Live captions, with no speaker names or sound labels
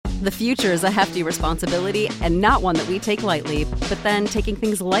The future is a hefty responsibility and not one that we take lightly, but then taking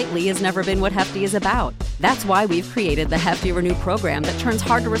things lightly has never been what Hefty is about. That's why we've created the Hefty Renew program that turns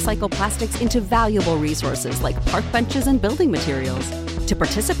hard-to-recycle plastics into valuable resources like park benches and building materials. To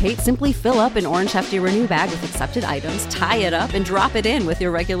participate, simply fill up an orange Hefty Renew bag with accepted items, tie it up, and drop it in with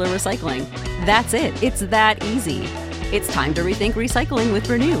your regular recycling. That's it. It's that easy. It's time to rethink recycling with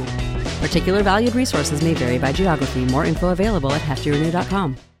Renew. Particular valued resources may vary by geography. More info available at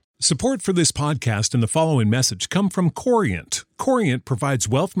heftyrenew.com. Support for this podcast and the following message come from Corient. Corient provides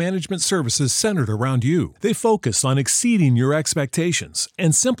wealth management services centered around you. They focus on exceeding your expectations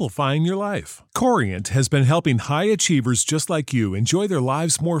and simplifying your life. Corient has been helping high achievers just like you enjoy their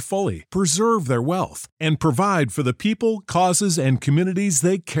lives more fully, preserve their wealth, and provide for the people, causes, and communities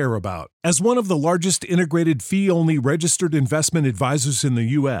they care about. As one of the largest integrated fee-only registered investment advisors in the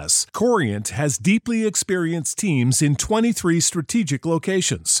U.S., Corient has deeply experienced teams in 23 strategic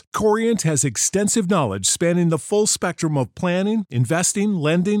locations. Corient has extensive knowledge spanning the full spectrum of planning, investing,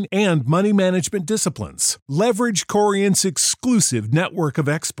 lending, and money management disciplines. Leverage Corient's exclusive network of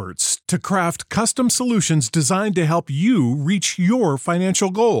experts to craft custom solutions designed to help you reach your financial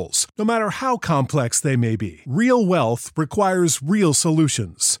goals, no matter how complex they may be. Real wealth requires real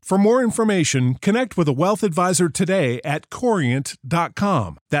solutions. For more information, connect with a wealth advisor today at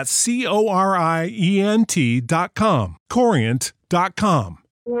Corient.com. That's Corient.com. Corient.com.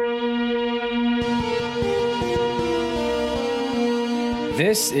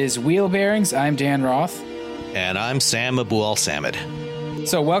 This is Wheel Bearings. I'm Dan Roth. And I'm Sam Abuel-Samad.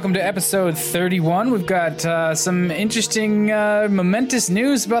 So welcome to episode 31. We've got some interesting, momentous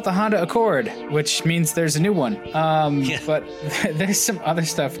news about the Honda Accord, which means there's a new one. But there's some other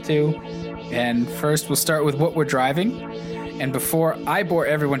stuff too. And first we'll start with what we're driving. And before I bore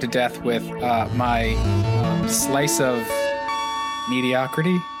everyone to death with my slice of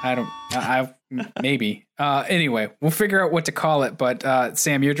mediocrity, maybe. Anyway, we'll figure out what to call it. But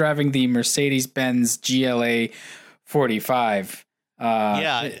Sam, you're driving the Mercedes-Benz GLA 45.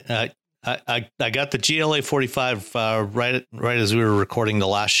 I got the GLA 45 right as we were recording the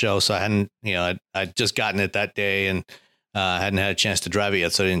last show, so I hadn't, I'd just gotten it that day and hadn't had a chance to drive it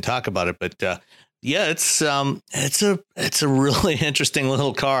yet, so I didn't talk about it. But it's a really interesting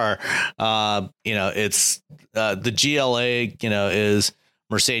little car. It's the GLA, is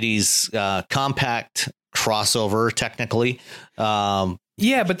Mercedes compact crossover technically.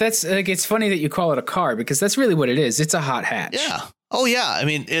 Yeah, but that's it's funny that you call it a car because that's really what it is. It's a hot hatch. Yeah. Oh yeah. I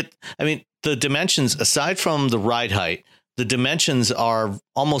mean, the dimensions, aside from the ride height, the dimensions are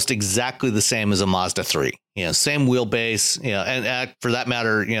almost exactly the same as a Mazda 3. Same wheelbase, and for that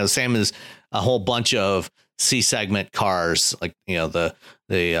matter, same as a whole bunch of C segment cars like, the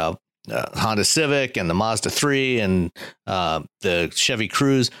Honda Civic and the Mazda 3 and the Chevy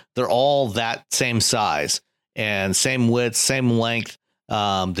Cruze. They're all that same size and same width, same length.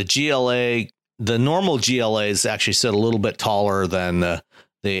 The GLA, the normal GLA is actually set a little bit taller than the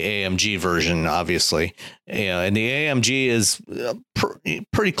AMG version, obviously. And the AMG is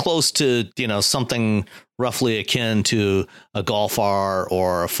pretty close to, something roughly akin to a Golf R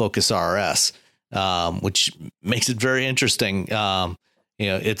or a Focus RS, which makes it very interesting.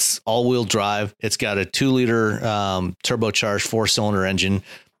 It's all-wheel drive. It's got a 2-liter turbocharged 4-cylinder engine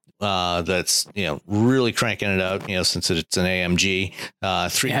that's really cranking it out. Since it's an AMG,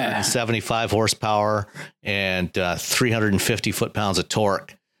 375 horsepower and 350 foot-pounds of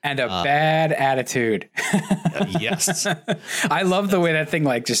torque. And a bad attitude. Yes. I love the way that thing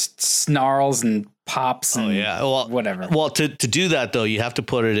just snarls and pops. And whatever. Well, to do that, though, you have to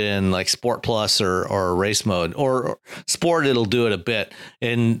put it in like Sport Plus or race mode or Sport. It'll do it a bit.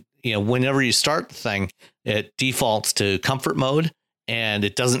 And, whenever you start the thing, it defaults to comfort mode and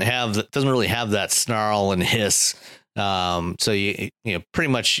it doesn't really have that snarl and hiss. So you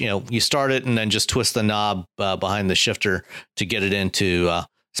pretty much, you start it and then just twist the knob behind the shifter to get it into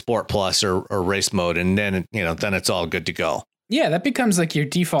Sport Plus or race mode. And then, then it's all good to go. Yeah, that becomes like your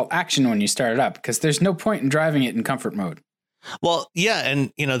default action when you start it up because there's no point in driving it in comfort mode. Well, yeah.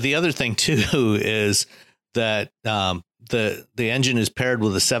 And, the other thing, too, is that the engine is paired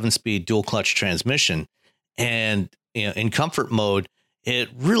with a 7-speed dual clutch transmission. And, in comfort mode, it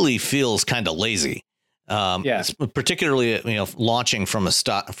really feels kind of lazy. Particularly, launching from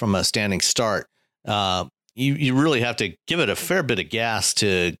a standing start. You really have to give it a fair bit of gas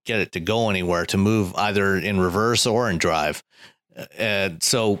to get it to go anywhere, to move either in reverse or in drive. And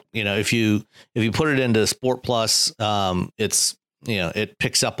so, if you put it into Sport Plus, it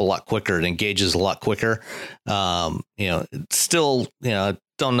picks up a lot quicker. It engages a lot quicker. Still,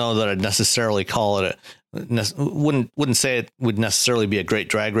 don't know that I'd necessarily call it wouldn't say it would necessarily be a great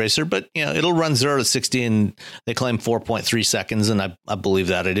drag racer, but it'll run 0 to 60 and they claim 4.3 seconds, and I believe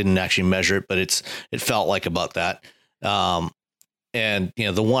that. I didn't actually measure it, but it felt like about that. And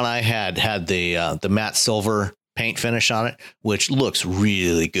the one I had the matte silver paint finish on it, which looks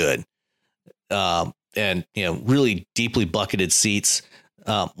really good. And really deeply bucketed seats.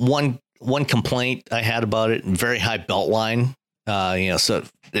 One complaint I had about it: very high belt line. So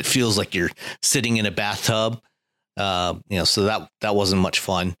it feels like you're sitting in a bathtub. So that wasn't much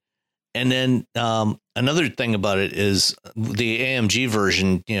fun. And then another thing about it is the AMG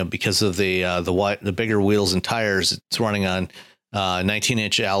version. Because of the bigger wheels and tires, it's running on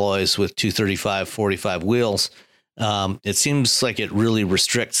 19-inch alloys with 235/45 wheels. It seems like it really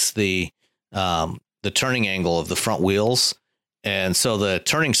restricts the turning angle of the front wheels, and so the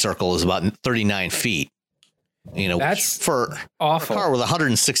turning circle is about 39 feet. That's for awful. A car with a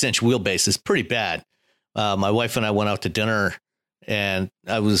 106-inch wheelbase is pretty bad. My wife and I went out to dinner, and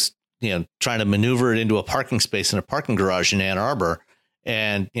I was trying to maneuver it into a parking space in a parking garage in Ann Arbor,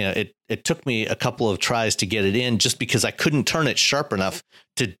 and it took me a couple of tries to get it in, just because I couldn't turn it sharp enough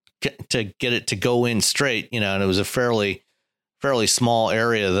to get it to go in straight. And it was a fairly small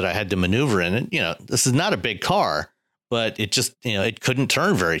area that I had to maneuver in. And this is not a big car, but it just it couldn't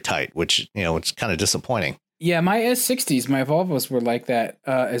turn very tight, which it's kind of disappointing. Yeah, my S60s, my Volvos were like that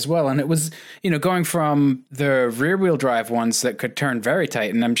as well. And it was, going from the rear wheel drive ones that could turn very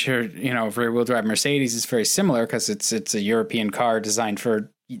tight. And I'm sure, rear wheel drive Mercedes is very similar because it's a European car designed for,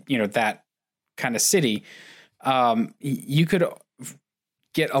 that kind of city. You could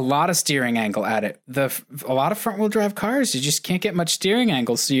get a lot of steering angle at it. A lot of front wheel drive cars, you just can't get much steering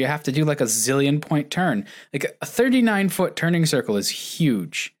angle. So you have to do like a zillion point turn. Like a 39-foot turning circle is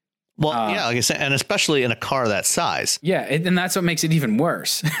huge. Well, yeah, like I said, and especially in a car that size. Yeah, and that's what makes it even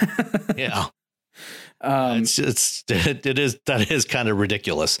worse. Yeah, that is kind of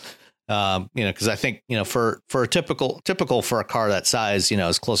ridiculous. Because I think for a typical for a car that size,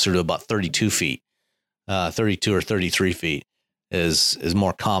 is closer to about 32 feet, 32 or 33 feet is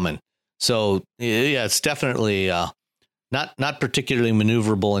more common. So yeah, it's definitely not particularly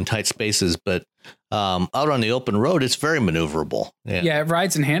maneuverable in tight spaces, but out on the open road, it's very maneuverable. Yeah, it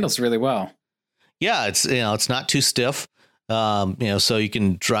rides and handles really well. Yeah, it's not too stiff. So you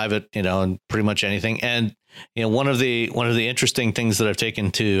can drive it, in pretty much anything. And one of the interesting things that I've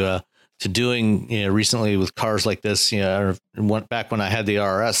taken to doing recently with cars like this, went back when I had the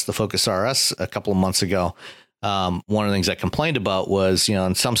RS, the Focus RS, a couple of months ago. One of the things I complained about was,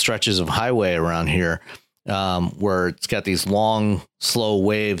 on some stretches of highway around here, where it's got these long, slow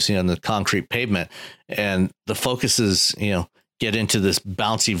waves, in the concrete pavement, and the Focuses, get into this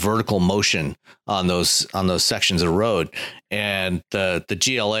bouncy vertical motion on those sections of road. And the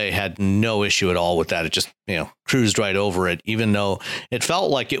GLA had no issue at all with that. It just, cruised right over it, even though it felt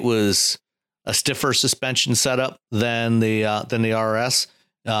like it was a stiffer suspension setup than the RS.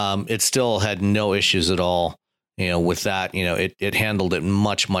 It still had no issues at all. With that, it handled it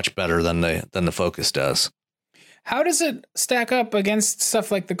much, much better than the Focus does. How does it stack up against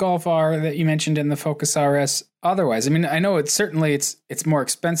stuff like the Golf R that you mentioned in the Focus RS? Otherwise, I mean, I know it's more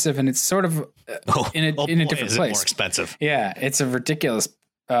expensive, and it's sort of in a different place. More expensive. Yeah, it's a ridiculously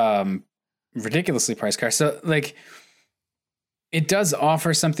priced car. So like, it does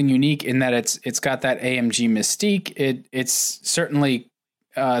offer something unique in that it's got that AMG mystique. It's certainly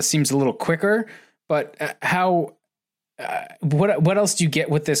seems a little quicker. But what else do you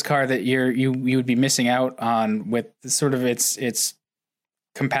get with this car that you would be missing out on with sort of its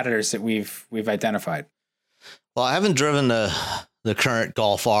competitors that we've identified? Well, I haven't driven the current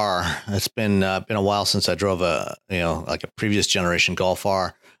Golf R. It's been a while since I drove like a previous generation Golf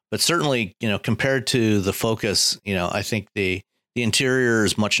R. But certainly, compared to the Focus, I think the interior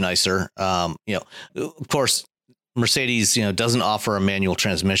is much nicer. Of course, Mercedes, doesn't offer a manual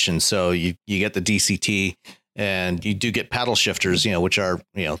transmission, so you get the DCT, and you do get paddle shifters, which are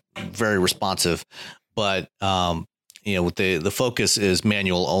very responsive. But with the Focus is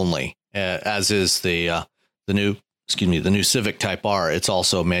manual only, as is the new Civic Type R. It's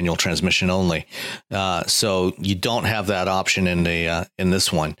also manual transmission only, so you don't have that option in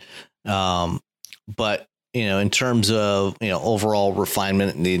this one. But in terms of, overall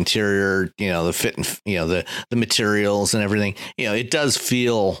refinement in the interior, the fit and, the materials and everything, it does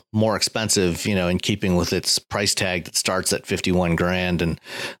feel more expensive, in keeping with its price tag that starts at 51 grand. And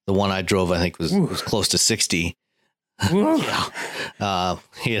the one I drove, I think was close to 60. Yeah.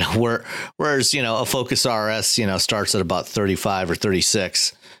 Whereas, a Focus RS, starts at about 35 or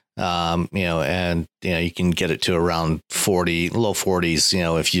 36. And you can get it to around 40, low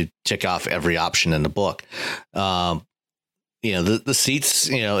 40s, if you tick off every option in the book. The seats,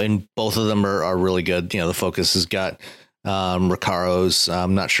 in both of them are really good. The Focus has got Recaro's.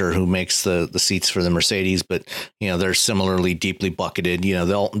 I'm not sure who makes the seats for the Mercedes, but they're similarly deeply bucketed.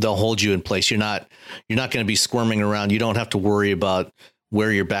 They'll hold you in place. You're not going to be squirming around. You don't have to worry about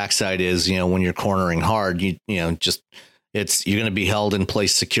where your backside is. When you're cornering hard, you're going to be held in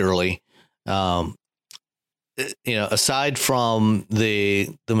place securely. Aside from the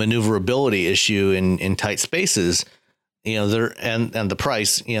maneuverability issue in tight spaces, there and the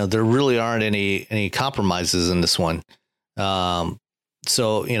price, there really aren't any compromises in this one.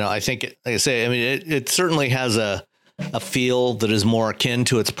 So I think, like I say, it certainly has a feel that is more akin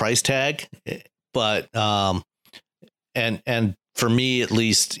to its price tag, but and for me, at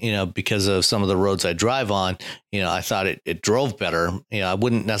least, because of some of the roads I drive on, I thought it drove better. I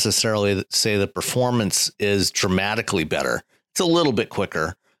wouldn't necessarily say the performance is dramatically better. It's a little bit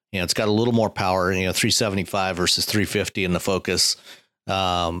quicker. It's got a little more power, 375 versus 350 in the Focus.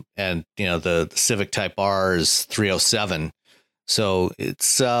 And the Civic Type R is 307. So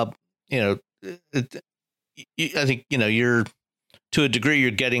it's, I think, you're, to a degree,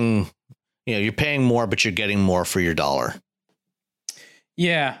 you're getting, you're paying more, but you're getting more for your dollar.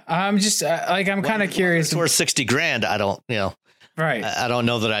 Yeah. I'm just I'm kind of curious. It's worth $60,000. I don't, right. I don't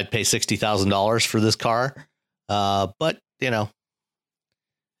know that I'd pay $60,000 for this car. But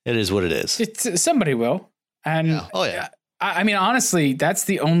it is what it is. Somebody will. And yeah. Oh yeah. Honestly, that's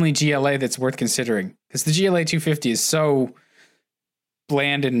the only GLA that's worth considering, because the GLA 250 is so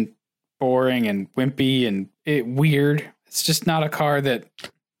bland and boring and wimpy and weird. It's just not a car that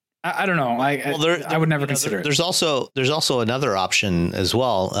I don't know. I would never consider it. There's also another option as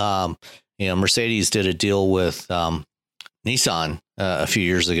well. Mercedes did a deal with Nissan a few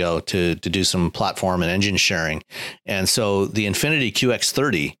years ago to do some platform and engine sharing, and so the Infiniti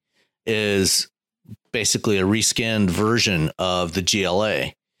QX30 is basically a reskinned version of the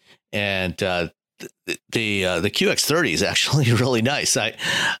GLA, and the QX30 is actually really nice. I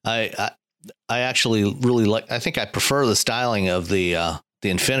actually really like. I think I prefer the styling of the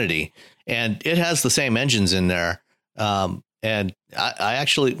Infiniti, and it has the same engines in there. And I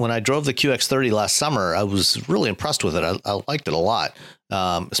actually, when I drove the QX30 last summer, I was really impressed with it. I liked it a lot,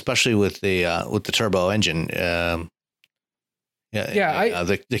 especially with the turbo engine. The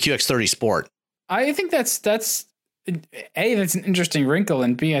QX30 Sport. I think that's A, that's an interesting wrinkle,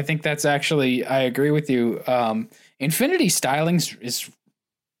 and B, I think that's actually, I agree with you. Infiniti styling is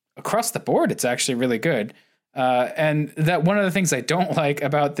across the board. It's actually really good. And that one of the things I don't like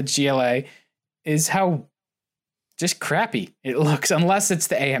about the GLA is how just crappy it looks, unless it's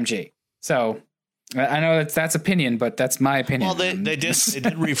the AMG. So I know that's opinion, but that's my opinion. Well, they did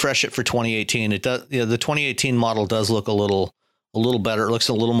refresh it for 2018. It does. The 2018 model does look a little better. It looks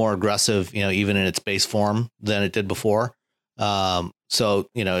a little more aggressive, even in its base form than it did before. So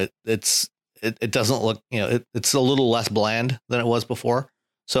it doesn't look, it's a little less bland than it was before.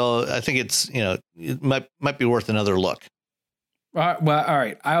 So I think it's, it might be worth another look. Well, all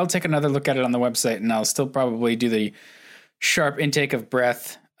right. I'll take another look at it on the website, and I'll still probably do the sharp intake of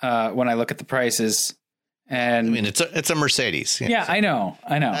breath when I look at the prices. And it's a Mercedes. Yeah, so I know.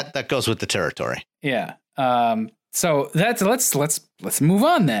 That goes with the territory. Yeah. So let's move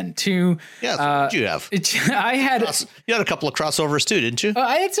on then to. Yeah. What did you have? You had a couple of crossovers too, didn't you?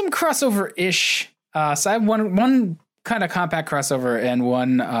 I had some crossover-ish. So I have one kind of compact crossover and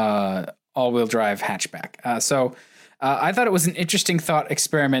one all-wheel drive hatchback. So I thought it was an interesting thought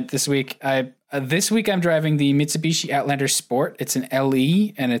experiment this week. This week I'm driving the Mitsubishi Outlander Sport. It's an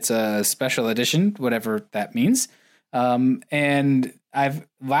LE and it's a special edition, whatever that means. And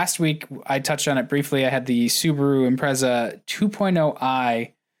last week I touched on it briefly. I had the Subaru Impreza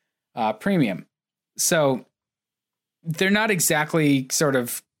 2.0i Premium. So they're not exactly sort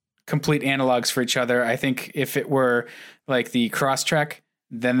of complete analogs for each other. I think if it were like the Crosstrek,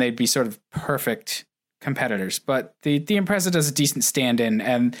 then they'd be sort of perfect competitors. But the Impreza does a decent stand-in,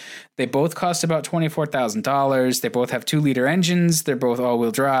 and they both cost about $24,000. They both have 2-liter engines. They're both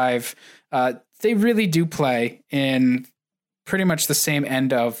all-wheel drive. They really do play in pretty much the same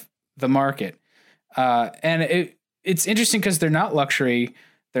end of the market. And it's interesting because they're not luxury.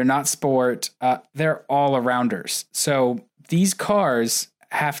 They're not sport. They're all-arounders. So these cars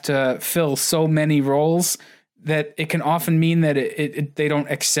have to fill so many roles that it can often mean that they don't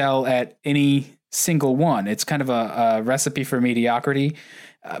excel at any single one. It's kind of a recipe for mediocrity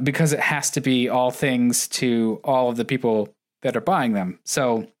because it has to be all things to all of the people that are buying them.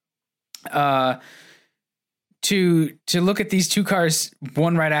 So to look at these two cars,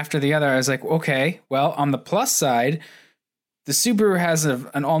 one right after the other, I was like, okay, well, on the plus side, the Subaru has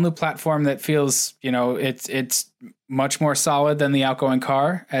an all new platform that feels, it's much more solid than the outgoing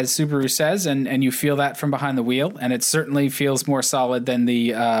car, as Subaru says, and you feel that from behind the wheel, and it certainly feels more solid than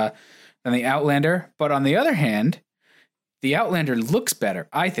the Outlander. But on the other hand, the Outlander looks better,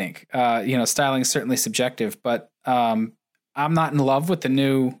 I think. Styling is certainly subjective, but I'm not in love with the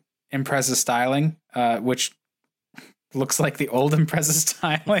new Impreza styling, which looks like the old Impreza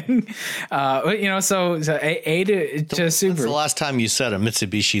styling. So A to Subaru. When's the last time you said a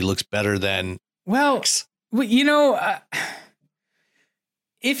Mitsubishi looks better than X?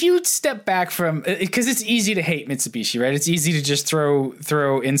 If you step back from, because it's easy to hate Mitsubishi, right? It's easy to just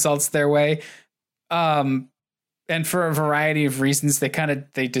throw insults their way. And for a variety of reasons,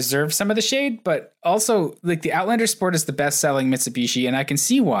 they deserve some of the shade, but also like the Outlander Sport is the best selling Mitsubishi, and I can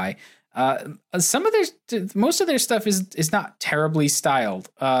see why. Most of their stuff is not terribly styled.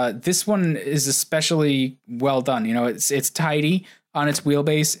 This one is especially well done. It's tidy on its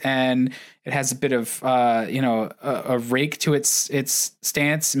wheelbase, and it has a bit of a rake to its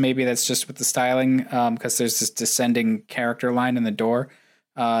stance. Maybe that's just with the styling, because there's this descending character line in the door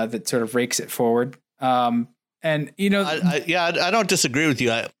that sort of rakes it forward. I don't disagree with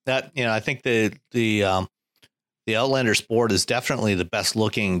you. I think the Outlander Sport is definitely the best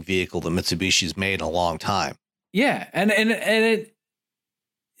looking vehicle that Mitsubishi's made in a long time. Yeah, and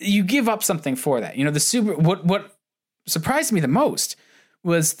you give up something for that. The Subaru. What surprised me the most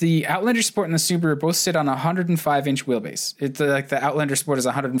was the Outlander Sport and the Subaru both sit on a 105-inch wheelbase. It's like the Outlander Sport is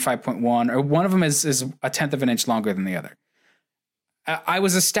 105.1, or one of them is a tenth of an inch longer than the other. I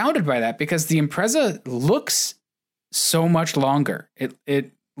was astounded by that because the Impreza looks so much longer.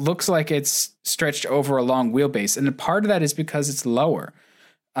 It looks like it's stretched over a long wheelbase, and part of that is because it's lower.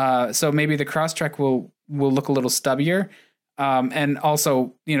 So maybe the Crosstrek will look a little stubbier, and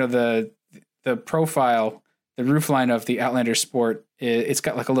also the profile, the roofline of the Outlander Sport, it's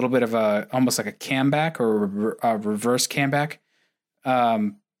got like a little bit of almost like a camback or a reverse camback.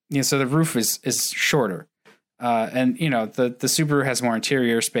 So the roof is shorter. And the Subaru has more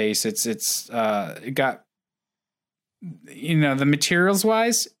interior space. It got, the materials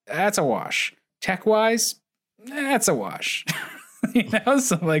wise, that's a wash. Tech wise, that's a wash.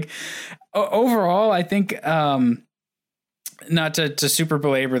 So like overall, I think, not to super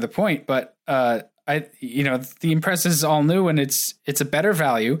belabor the point, but the Impreza is all new and it's a better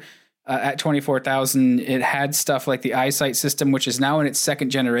value. At $24,000, it had stuff like the EyeSight system, which is now in its second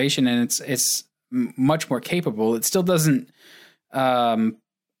generation, and it's much more capable. It still doesn't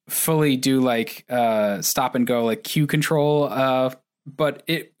fully do like stop and go, like Q control, but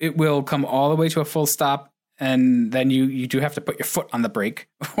it will come all the way to a full stop, and then you do have to put your foot on the brake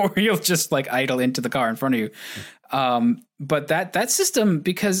or you'll just like idle into the car in front of you. But that system,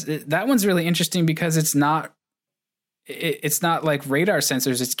 because that one's really interesting because it's not like radar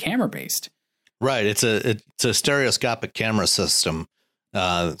sensors, it's camera based. Right. It's a stereoscopic camera system.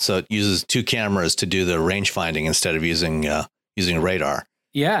 So it uses two cameras to do the range finding instead of using radar.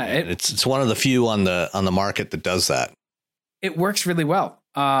 Yeah, it's one of the few on the market that does that. It works really well.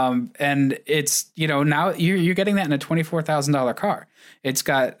 And it's, now you're getting that in a $24,000 car. It's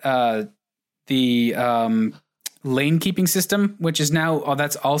got the lane keeping system, which is now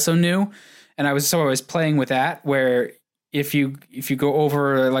that's also new. And I was playing with that, where if you go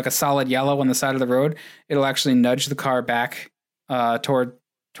over like a solid yellow on the side of the road, it'll actually nudge the car back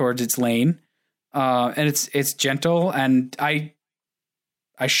towards its lane, and it's gentle. And I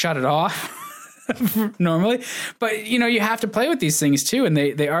shut it off normally, but you have to play with these things too, and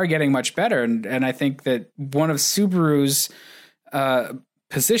they are getting much better. And I think that one of Subaru's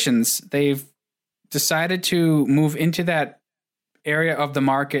positions, they've decided to move into that area of the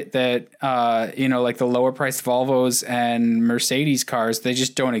market that like the lower priced Volvos and Mercedes cars, they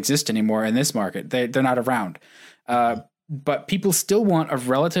just don't exist anymore in this market. They're not around. But people still want a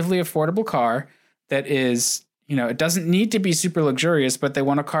relatively affordable car that is, it doesn't need to be super luxurious, but they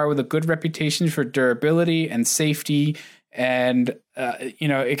want a car with a good reputation for durability and safety, and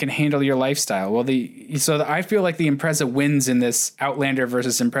it can handle your lifestyle. Well, I feel like the Impreza wins in this Outlander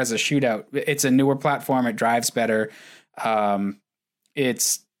versus Impreza shootout. It's a newer platform. It drives better.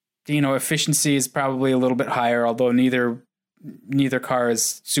 It's, efficiency is probably a little bit higher, although neither car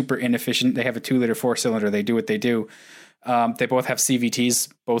is super inefficient. They have a 2-liter 4-cylinder. They do what they do. They both have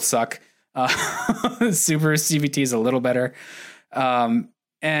CVTs. Both suck. Subaru CVT is a little better.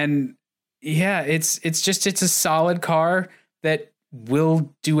 And yeah, it's a solid car that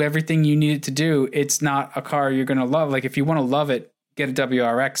will do everything you need it to do. It's not a car you're going to love. Like if you want to love it, get a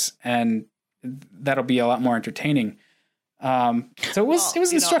WRX and that'll be a lot more entertaining. So it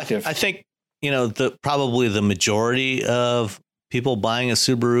was instructive. I think, probably the majority of people buying a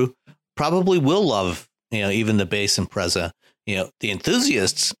Subaru probably will love, even the base Impreza. The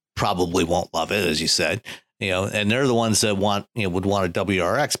enthusiasts probably won't love it, as you said, and they're the ones that would want a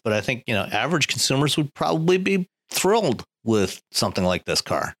WRX. But I think, average consumers would probably be thrilled with something like this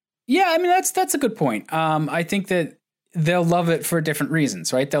car. Yeah, I mean, that's a good point. I think that they'll love it for different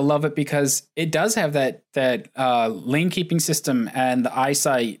reasons, right? They'll love it because it does have that lane keeping system and the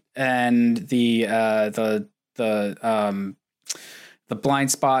eyesight and the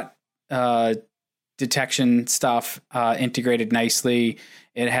blind spot detection stuff integrated nicely.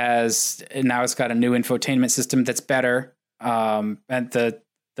 Now it's got a new infotainment system that's better. And the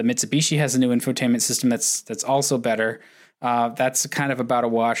Mitsubishi has a new infotainment system that's also better. That's kind of about a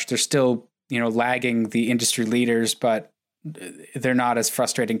wash. They're still, lagging the industry leaders, but they're not as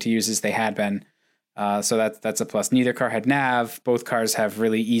frustrating to use as they had been. So that's a plus. Neither car had nav. Both cars have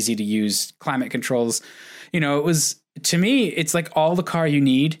really easy to use climate controls. To me, it's like all the car you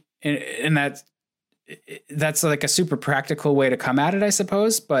need, and that's like a super practical way to come at it, I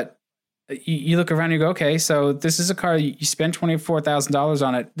suppose. But you look around and you go, okay, so this is a car, you spend $24,000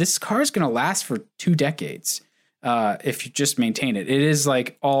 on it. This car is going to last for 2 decades. If you just maintain it. It is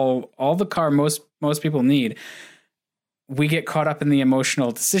like all the car most people need. We get caught up in the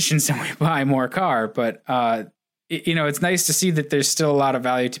emotional decisions and we buy more car, but it's nice to see that there's still a lot of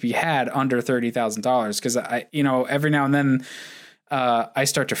value to be had under $30,000, because every now and then I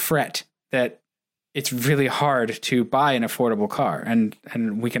start to fret that it's really hard to buy an affordable car, and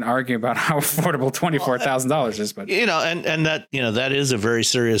we can argue about how affordable $24,000 is, but and that that is a very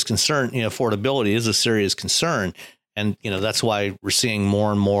serious concern. Affordability is a serious concern, and that's why we're seeing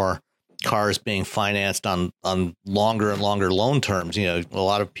more and more cars being financed on longer and longer loan terms. A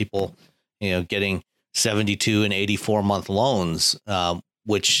lot of people getting 72 and 84 month loans,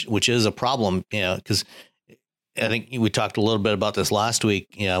 which is a problem. Because I think we talked a little bit about this last week.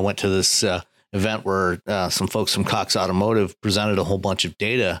 I went to this event where some folks from Cox Automotive presented a whole bunch of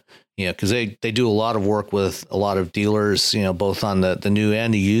data, because they do a lot of work with a lot of dealers, both on the new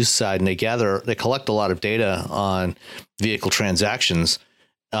and the used side, and they collect a lot of data on vehicle transactions.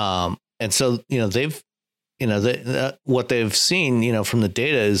 And so, what they've seen, from the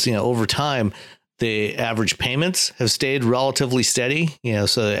data is, over time, the average payments have stayed relatively steady.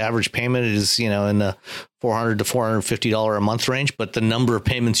 So the average payment is, in the $400 to $450 a month range, but the number of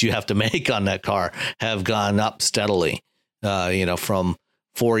payments you have to make on that car have gone up steadily, from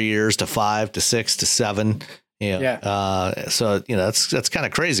 4 years to 5 to 6 to 7. So, that's kind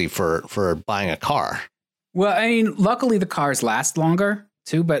of crazy for buying a car. Well, I mean, luckily the cars last longer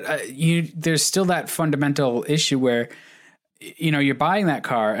too, but there's still that fundamental issue where, you're buying that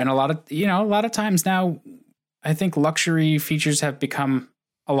car, and a lot of times now, I think luxury features have become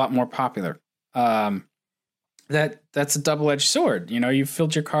a lot more popular. That's a double-edged sword. You've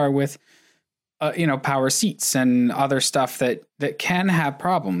filled your car with, power seats and other stuff that can have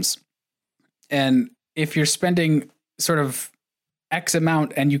problems. And if you're spending sort of X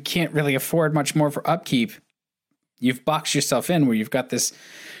amount and you can't really afford much more for upkeep, you've boxed yourself in where you've got this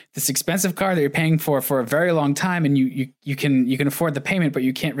expensive car that you're paying for a very long time, and you can afford the payment, but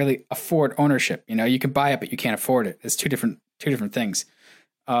you can't really afford ownership. You can buy it, but you can't afford it. It's two different things.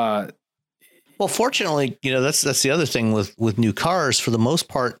 Well, fortunately, that's the other thing with new cars. For the most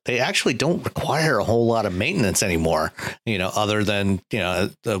part, they actually don't require a whole lot of maintenance anymore. Other than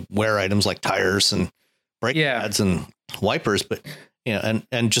the wear items like tires and brake pads and wipers, but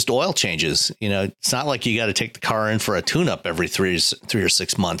and just oil changes. It's not like you got to take the car in for a tune-up every 3 or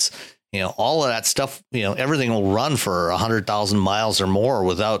 6 months. All of that stuff. Everything will run for 100,000 miles or more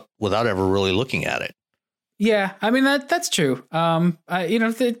without ever really looking at it. Yeah, I mean that's true.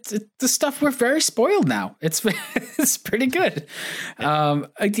 The stuff, we're very spoiled now. It's pretty good. I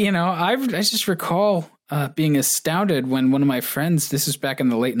just recall being astounded when one of my friends, this was back in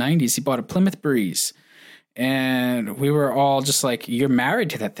the late 90s, he bought a Plymouth Breeze, and we were all just like, "You're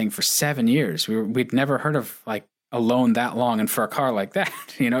married to that thing for 7 years." We'd never heard of like a loan that long, and for a car like that,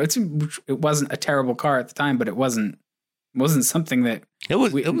 it wasn't a terrible car at the time, but it wasn't something that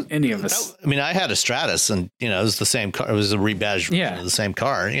any of us. I had a Stratus, and it was the same car. It was a rebadged version of the same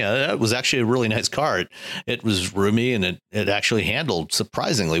car. It was actually a really nice car. It was roomy, and it actually handled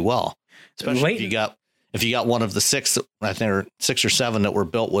surprisingly well. Especially if you got one of the 6, I think, or 6 or 7 that were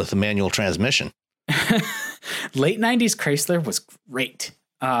built with a manual transmission. Late 90s Chrysler was great.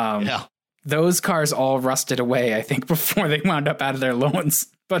 Those cars all rusted away, I think, before they wound up out of their loans.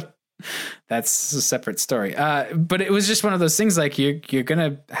 But that's a separate story. But it was just one of those things like you're going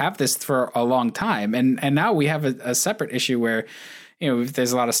to have this for a long time. And now we have a separate issue where,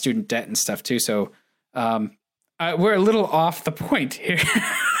 there's a lot of student debt and stuff too. So we're a little off the point here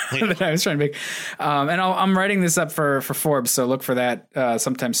that I was trying to make. And I'm writing this up for Forbes, so look for that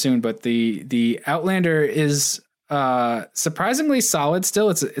sometime soon. But the Outlander is surprisingly solid still.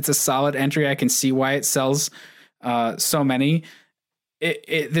 It's a solid entry. I can see why it sells so many.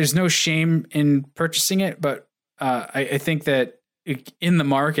 There's no shame in purchasing it, but I think that in the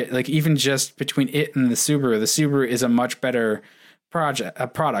market, like even just between it and the Subaru is a much better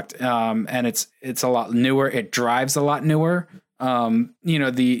product. And it's a lot newer. It drives a lot newer.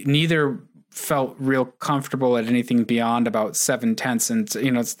 Neither felt real comfortable at anything beyond about 7/10,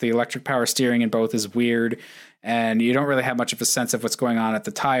 and it's the electric power steering in both is weird, and you don't really have much of a sense of what's going on at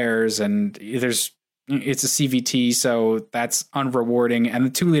the tires, and it's a CVT, so that's unrewarding, and the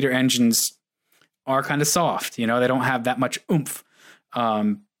 2-liter engines are kind of soft. They don't have that much oomph.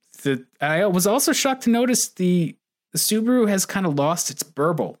 I was also shocked to notice the Subaru has kind of lost its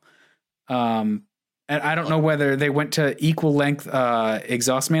burble. And I don't know whether they went to equal length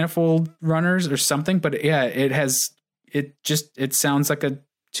exhaust manifold runners or something, but yeah, it sounds like a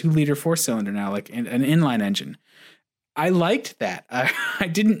 2-liter 4-cylinder now, like an inline engine. I liked that. I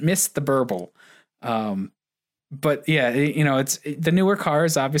didn't miss the burble. But yeah, it's the newer car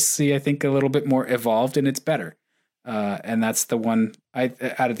is obviously, I think, a little bit more evolved and it's better. And that's the one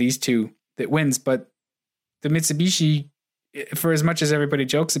out of these two that wins. But the Mitsubishi, for as much as everybody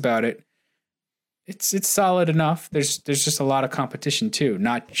jokes about it, it's solid enough. There's just a lot of competition too,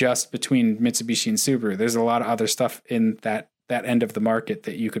 not just between Mitsubishi and Subaru. There's a lot of other stuff in that end of the market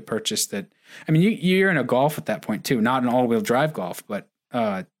that you could purchase. That, I mean, you're in a Golf at that point too, not an all-wheel drive Golf, but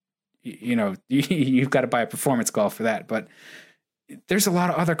you've got to buy a performance Golf for that. But there's a lot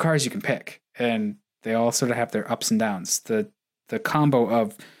of other cars you can pick, and they all sort of have their ups and downs. The combo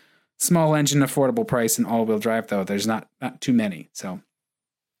of small engine, affordable price, and all-wheel drive, though, there's not too many. So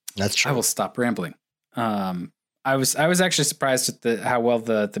that's true. I will stop rambling. I was actually surprised at how well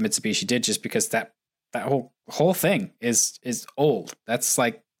the Mitsubishi did, just because that whole thing is old. That's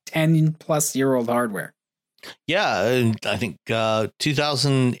like 10-plus-year-old hardware. Yeah, I think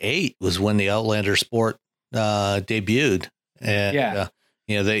 2008 was when the Outlander Sport debuted, and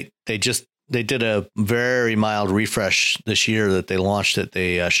they did a very mild refresh this year that they launched at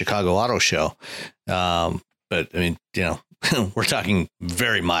the Chicago Auto Show. But I mean, we're talking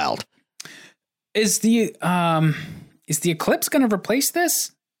very mild. Is the Eclipse going to replace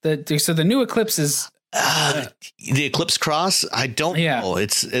this? So the new Eclipse is the Eclipse Cross. I don't know.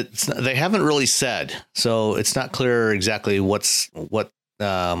 It's they haven't really said, so it's not clear exactly how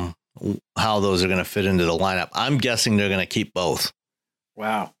those are going to fit into the lineup. I'm guessing they're going to keep both.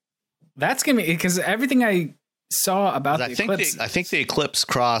 Wow. That's going to be, because everything I saw about the Eclipse. I think the Eclipse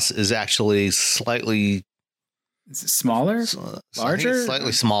Cross is actually slightly smaller, larger,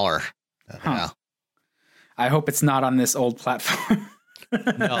 slightly smaller. Huh. Yeah. I hope it's not on this old platform.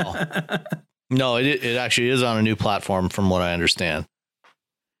 No, it actually is on a new platform, from what I understand.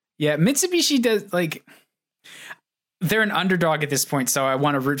 Yeah, Mitsubishi does, they're an underdog at this point, so I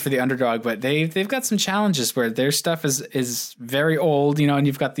want to root for the underdog, but they've got some challenges where their stuff is very old, and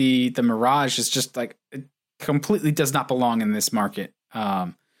you've got the Mirage is just like, it completely does not belong in this market.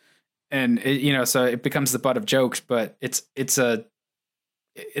 So it becomes the butt of jokes, but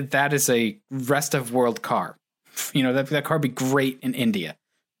that is a rest of world car. That car would be great in India,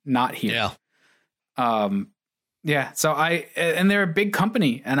 not here. Yeah. So and they're a big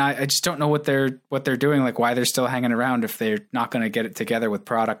company, and I just don't know what they're doing, like why they're still hanging around if they're not going to get it together with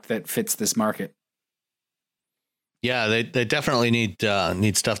product that fits this market. Yeah, they definitely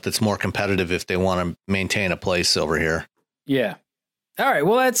need stuff that's more competitive if they want to maintain a place over here. Yeah. All right.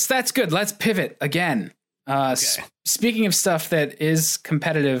 Well, that's good. Let's pivot again. Okay. Speaking of stuff that is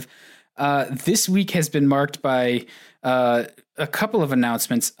competitive, this week has been marked by a couple of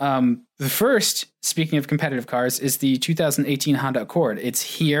announcements. The first, speaking of competitive cars, is the 2018 Honda Accord. It's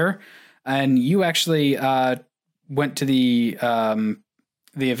here, and you actually went to the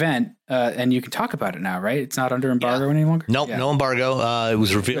event, and you can talk about it now, right? It's not under embargo any longer? Nope, no embargo. It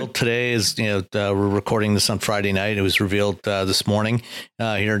was revealed today, as we're recording this on Friday night. It was revealed this morning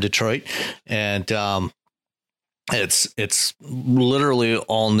here in Detroit, and it's literally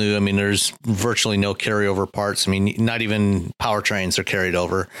all new. I mean, there's virtually no carryover parts. I mean, not even powertrains are carried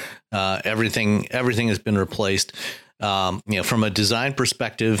over. Everything has been replaced. From a design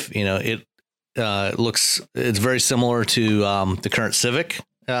perspective, it's very similar to the current Civic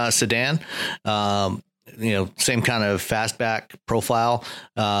sedan. same kind of fastback profile.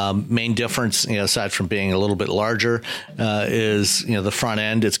 Main difference, aside from being a little bit larger, is the front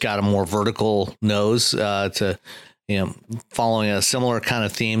end. It's got a more vertical nose to following a similar kind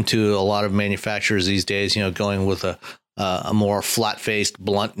of theme to a lot of manufacturers these days. Going with a more flat-faced,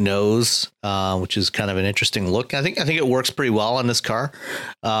 blunt nose, which is kind of an interesting look. I think it works pretty well on this car.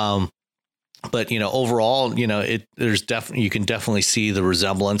 But overall, there's definitely, you can definitely see the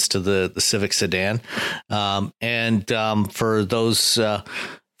resemblance to the Civic sedan, and for those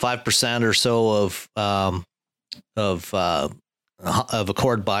 5% or so of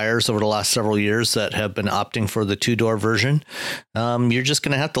Accord buyers over the last several years that have been opting for the 2-door version, you're just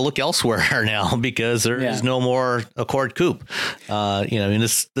going to have to look elsewhere now, because there is no more Accord Coupe.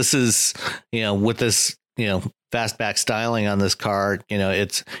 This is with this fastback styling on this car,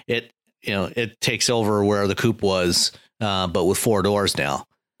 it takes over where the coupe was, but with 4 doors now.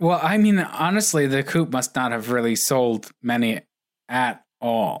 Well, I mean, honestly, the coupe must not have really sold many at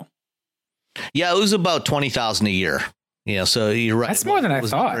all. Yeah, it was about 20,000 a year. So you're right. That's more than I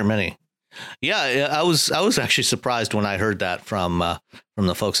thought. Very many. Yeah, I was actually surprised when I heard that from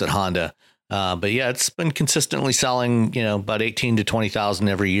the folks at Honda. But yeah, it's been consistently selling, about 18 to 20,000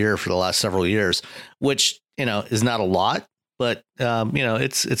 every year for the last several years, which is not a lot. But,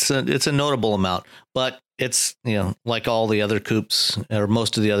 it's a notable amount, but it's, like all the other coupes, or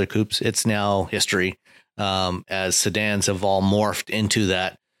most of the other coupes, it's now history, as sedans have all morphed into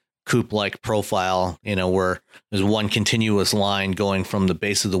that coupe-like profile, where there's one continuous line going from the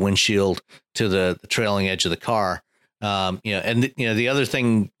base of the windshield to the trailing edge of the car. The other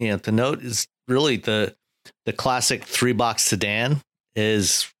thing, to note is really the classic 3-box sedan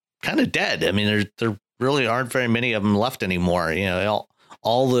is kind of dead. I mean, there really aren't very many of them left anymore.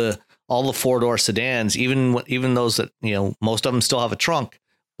 All the 4-door sedans, even those that, most of them still have a trunk,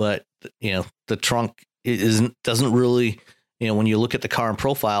 but the trunk doesn't really, when you look at the car in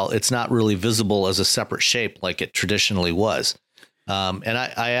profile, it's not really visible as a separate shape like it traditionally was. And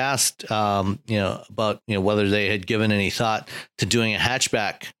I asked, about, whether they had given any thought to doing a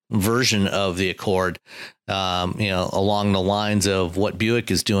hatchback version of the Accord, along the lines of what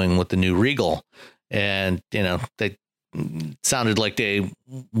Buick is doing with the new Regal. And, they sounded like they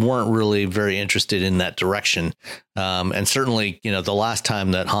weren't really very interested in that direction. And certainly, the last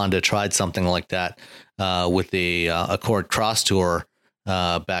time that Honda tried something like that with the Accord Cross Tour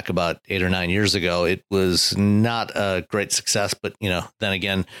back about 8 or 9 years ago, it was not a great success. But, then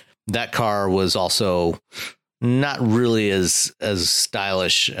again, that car was also not really as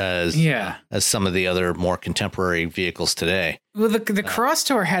stylish as some of the other more contemporary vehicles today. Well, the Cross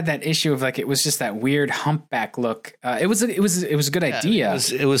Tour had that issue of it was just that weird humpback look. It was a good idea.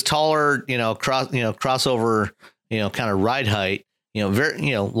 It was taller, crossover, kind of ride height,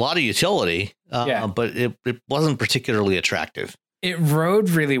 very, a lot of utility, but it wasn't particularly attractive. It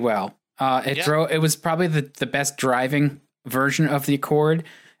rode really well. It was probably the best driving version of the Accord.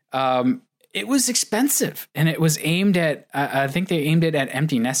 It was expensive, and it was aimed at, I think they aimed it at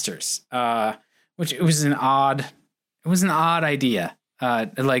empty nesters, which it was an odd idea,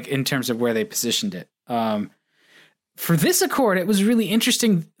 in terms of where they positioned it. For this Accord, it was really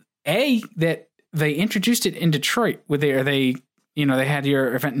interesting, that they introduced it in Detroit they had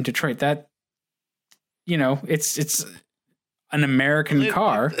your event in Detroit. That, it's an American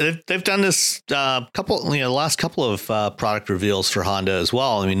car. They've done this last couple of product reveals for Honda as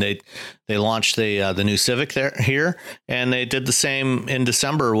well. I mean, they launched the new Civic here, and they did the same in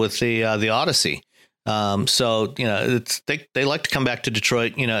December with the Odyssey. So they like to come back to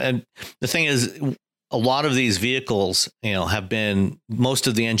Detroit. And the thing is, a lot of these vehicles, most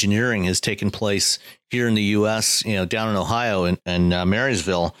of the engineering has taken place here in the U.S. Down in Ohio and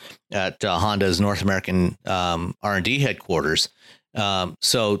Marysville at Honda's North American R&D headquarters.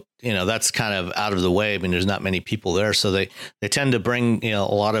 So that's kind of out of the way. I mean, there's not many people there, so they tend to bring a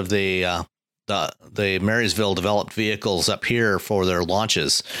lot of the Marysville developed vehicles up here for their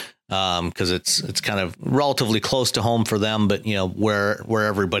launches. Because it's kind of relatively close to home for them, but where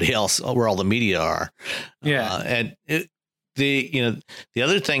everybody else, where all the media are. And the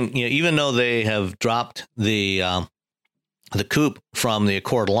other thing, even though they have dropped the coupe from the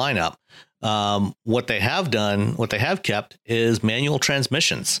Accord lineup, what they have kept is manual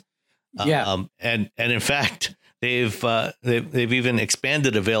transmissions. And in fact, they've even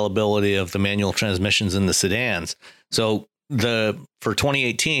expanded availability of the manual transmissions in the sedans. So for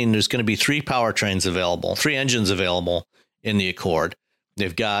 2018, there's going to be 3 powertrains available, 3 engines available in the Accord.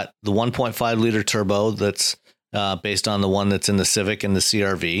 They've got the 1.5 liter turbo that's based on the one that's in the Civic and the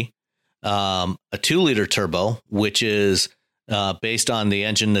CR-V, a 2 liter turbo, which is based on the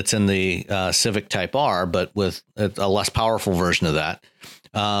engine that's in the Civic Type R, but with a less powerful version of that.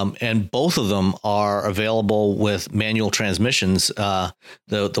 And both of them are available with manual transmissions. The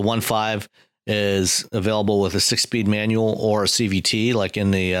 1.5 is available with a 6-speed manual or a CVT, like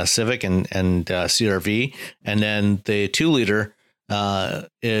in the Civic and CRV. And then the 2-liter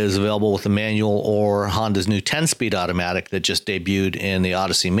is available with a manual or Honda's new 10-speed automatic that just debuted in the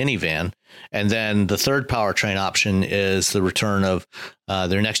Odyssey minivan. And then the third powertrain option is the return of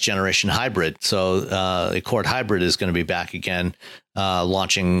their next generation hybrid. So the Accord Hybrid is going to be back again,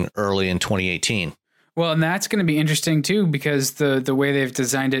 launching early in 2018. Well, and that's going to be interesting too, because the way they've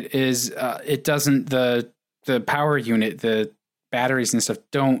designed it is it doesn't the power unit, the batteries and stuff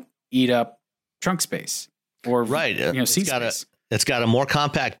don't eat up trunk space or seat space. It's got a more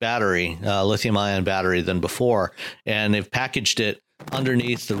compact battery, lithium ion battery than before, and they've packaged it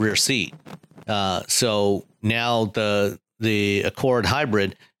underneath the rear seat. So now the Accord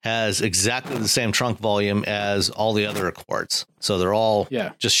Hybrid has exactly the same trunk volume as all the other Accords. So they're all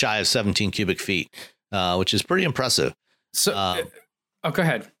just shy of 17 cubic feet, which is pretty impressive. So, go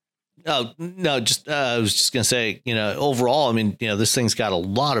ahead. Oh, no, I was just going to say, overall, I mean, this thing's got a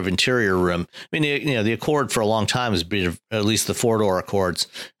lot of interior room. I mean, the Accord for a long time has been, at least the 4-door Accords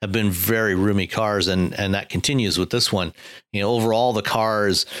have been very roomy cars. And that continues with this one. Overall, the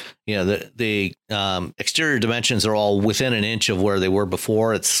cars, the exterior dimensions are all within an inch of where they were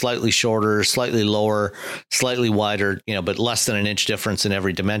before. It's slightly shorter, slightly lower, slightly wider, but less than an inch difference in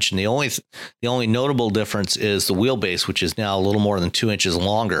every dimension. The only notable difference is the wheelbase, which is now a little more than 2 inches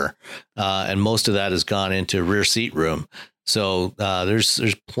longer. And most of that has gone into rear seat room. So there's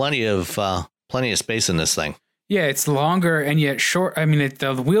plenty of space in this thing. Yeah, it's longer and yet short. I mean,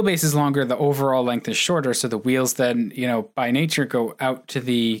 the wheelbase is longer. The overall length is shorter. So the wheels then, by nature, go out to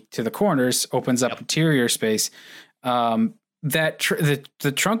the corners, opens up interior space.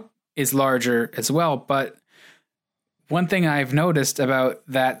 The trunk is larger as well. But one thing I've noticed about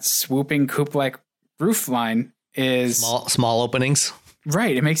that swooping coupe-like roof line is small openings.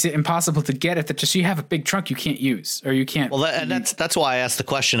 Right. It makes it impossible to get it. Just you have a big trunk you can't use, or you can't. Well, that's why I asked the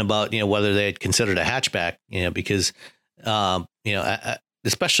question about, whether they had considered a hatchback, because,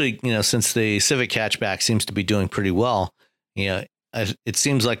 especially, since the Civic hatchback seems to be doing pretty well, it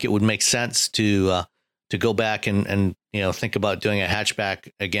seems like it would make sense to go back and think about doing a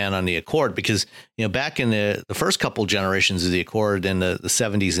hatchback again on the Accord, because, back in the first couple generations of the Accord in the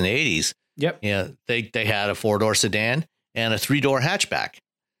 70s and 80s, they had a 4-door sedan and a 3-door hatchback.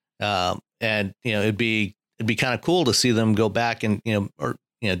 And, it'd be kind of cool to see them go back and, do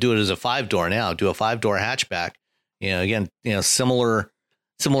it as a 5-door now, do a 5-door hatchback, again, similar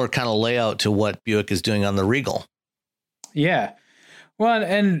kind of layout to what Buick is doing on the Regal. Yeah. Well,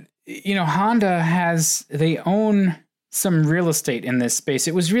 and, Honda they own some real estate in this space.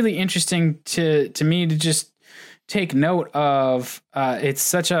 It was really interesting to me to just take note of, it's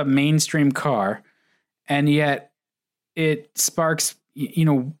such a mainstream car, and yet it sparks,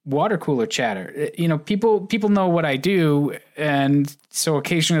 water cooler chatter. People know what I do. And so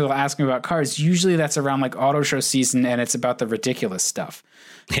occasionally they'll ask me about cars. Usually that's around like auto show season, and it's about the ridiculous stuff.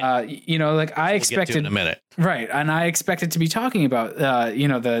 I expected in a minute. Right. And I expected to be talking about,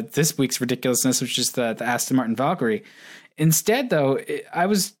 this week's ridiculousness, which is the Aston Martin Valkyrie. Instead, though, I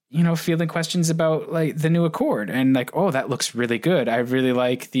was, fielding questions about like the new Accord, and like, oh, that looks really good. I really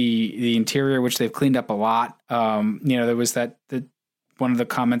like the interior, which they've cleaned up a lot. There was one of the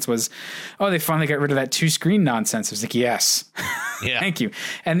comments was, oh, they finally got rid of that 2-screen nonsense. I was like, yes, thank you.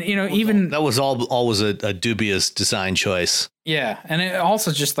 And, that was always a dubious design choice. Yeah. And it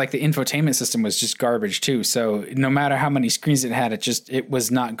also just like the infotainment system was just garbage too. So no matter how many screens it had, it was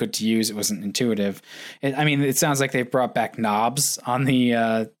not good to use. It wasn't intuitive. It sounds like they brought back knobs on the,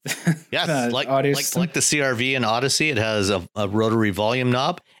 yes, like the CRV and Odyssey. It has a rotary volume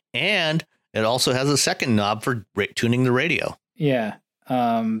knob, and it also has a second knob for tuning the radio. Yeah.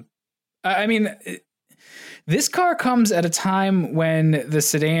 This car comes at a time when the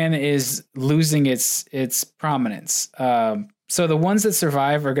sedan is losing its prominence. So the ones that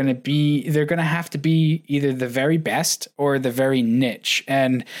survive they're going to have to be either the very best or the very niche.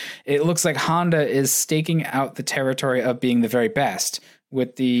 And it looks like Honda is staking out the territory of being the very best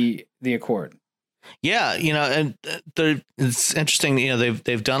with the Accord. Yeah. And it's interesting.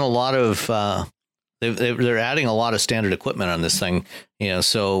 They've done a lot of, they're adding a lot of standard equipment on this thing,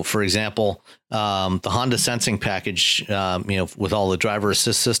 so for example, the Honda sensing package, with all the driver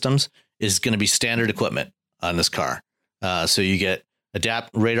assist systems is going to be standard equipment on this car. So you get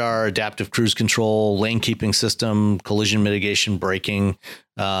radar, adaptive cruise control, lane keeping system, collision mitigation, braking,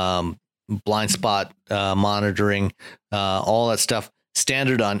 blind spot monitoring, all that stuff.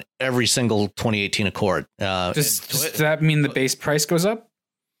 Standard on every single 2018 Accord. Does that mean the base price goes up?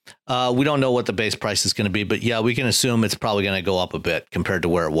 We don't know what the base price is going to be, but yeah, we can assume it's probably going to go up a bit compared to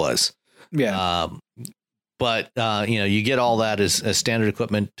where it was. Yeah. But you get all that as standard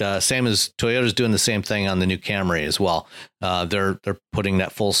equipment. Same as Toyota's doing the same thing on the new Camry as well. They're putting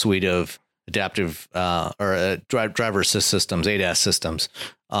that full suite of adaptive driver assist systems, ADAS systems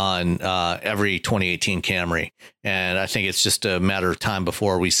on every 2018 Camry. And I think it's just a matter of time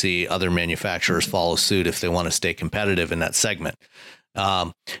before we see other manufacturers follow suit if they want to stay competitive in that segment.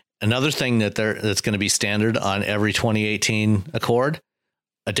 Another thing that's going to be standard on every 2018 Accord,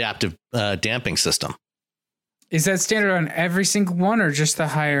 adaptive damping system. Is that standard on every single one or just the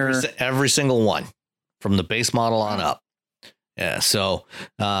higher? Every single one from the base model on up. Yeah. So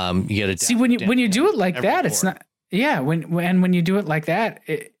you get it. See, when you do it like that, it's not. Yeah. When you do it like that,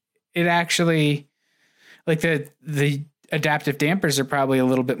 it actually, like the adaptive dampers are probably a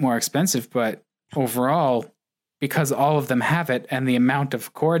little bit more expensive, but overall, because all of them have it and the amount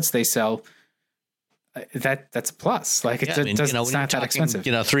of cords they sell, that's a plus. Like it's not that expensive.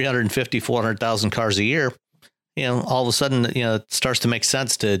 350, 400,000 cars a year. All of a sudden, it starts to make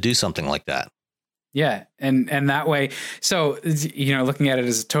sense to do something like that. Yeah. And that way, so, looking at it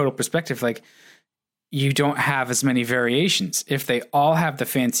as a total perspective, like you don't have as many variations. If they all have the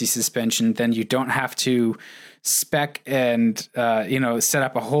fancy suspension, then you don't have to spec and, set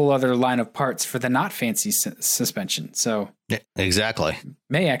up a whole other line of parts for the not fancy suspension. So yeah, exactly.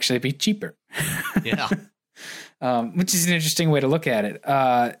 May actually be cheaper. Yeah. Which is an interesting way to look at it.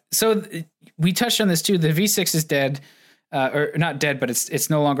 So we touched on this too. The V6 is dead, or not dead, but it's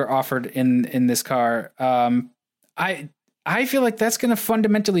no longer offered in this car. I feel like that's going to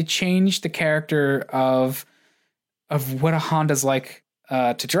fundamentally change the character of what a Honda's like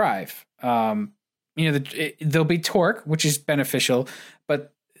to drive. There'll be torque, which is beneficial,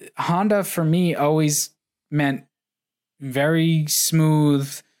 but Honda for me always meant very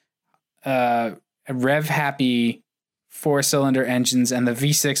smooth, rev happy 4-cylinder engines, and the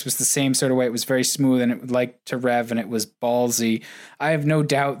V6 was the same sort of way. It was very smooth and it would like to rev and it was ballsy. I have no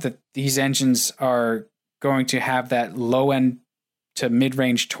doubt that these engines are going to have that low end to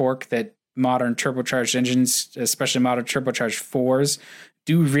mid-range torque that modern turbocharged engines, especially modern turbocharged 4s,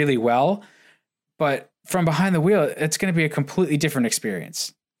 do really well. But from behind the wheel, it's going to be a completely different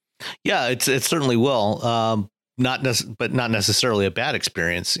experience. Yeah, it certainly will. Not necessarily a bad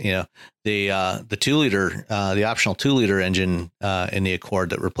experience. The 2-liter, the optional 2-liter engine in the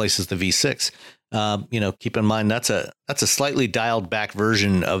Accord that replaces the V6. Keep in mind that's a slightly dialed back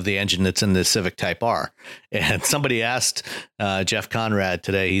version of the engine that's in the Civic Type R. And somebody asked Jeff Conrad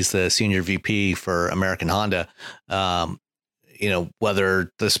today, he's the senior VP for American Honda,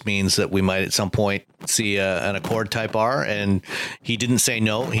 whether this means that we might at some point see an Accord Type R, and he didn't say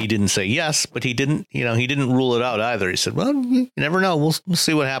no, he didn't say yes, but he didn't rule it out either. He said, well, you never know. We'll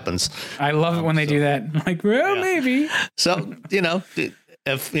see what happens. I love it when they do that. I'm like, well, yeah. Maybe. So,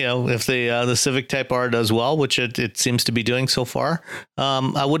 if the Civic Type R does well, which it seems to be doing so far,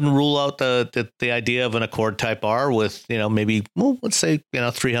 I wouldn't rule out the idea of an Accord Type R with, maybe, let's say,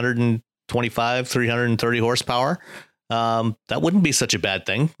 325, 330 horsepower. That wouldn't be such a bad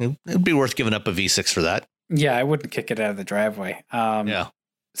thing. It'd be worth giving up a V6 for that. Yeah, I wouldn't kick it out of the driveway. Yeah.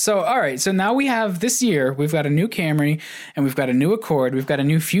 So, all right. So now we have this year, we've got a new Camry and we've got a new Accord. We've got a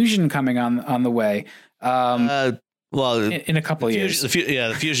new Fusion coming on the way. In a couple of years.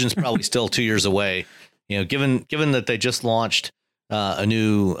 The Fusion's probably still 2 years away. Given that they just launched a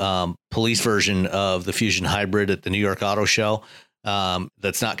new police version of the Fusion Hybrid at the New York Auto Show,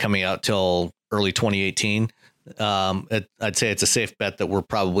 that's not coming out till early 2018. I'd say it's a safe bet that we're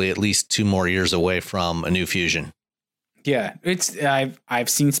probably at least 2 more years away from a new Fusion. Yeah, I've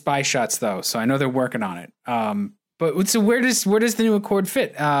seen spy shots though, so I know they're working on it. But so where does the new Accord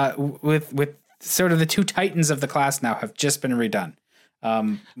fit? With sort of the two titans of the class now have just been redone.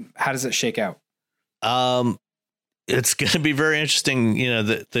 How does it shake out? It's going to be very interesting.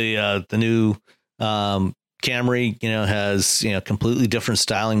 The new Camry, has, completely different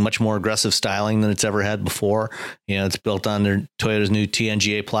styling, much more aggressive styling than it's ever had before. It's built on their Toyota's new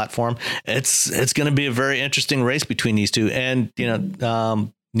TNGA platform. It's going to be a very interesting race between these two. And,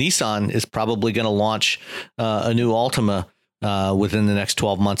 Nissan is probably going to launch a new Altima within the next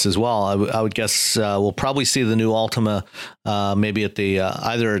 12 months as well. I would guess we'll probably see the new Altima maybe at the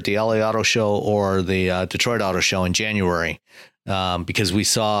either at the LA Auto Show or the Detroit Auto Show in January. Because we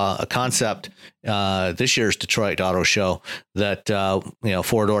saw a concept this year's Detroit Auto Show that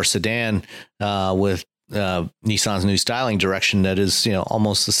 4-door sedan with Nissan's new styling direction that is,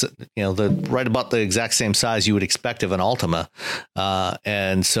 almost the right about the exact same size you would expect of an Altima,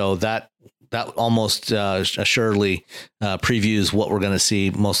 and so that almost assuredly previews what we're going to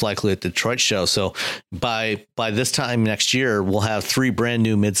see most likely at the Detroit show. So by this time next year, we'll have 3 brand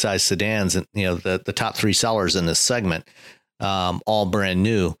new midsize sedans, and the top 3 sellers in this segment, all brand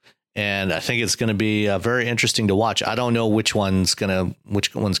new. And I think it's going to be very interesting to watch. I don't know which one's going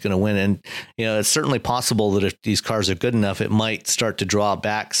to win. And, it's certainly possible that if these cars are good enough, it might start to draw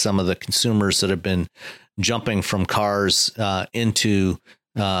back some of the consumers that have been jumping from cars into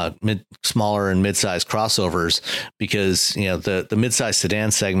smaller and mid-sized crossovers, because, the mid-sized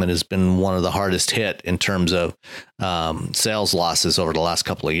sedan segment has been one of the hardest hit in terms of sales losses over the last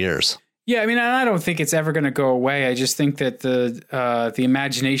couple of years. Yeah, I mean, I don't think it's ever going to go away. I just think that the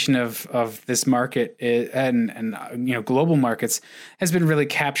imagination of this market and global markets has been really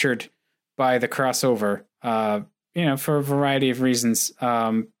captured by the crossover, for a variety of reasons.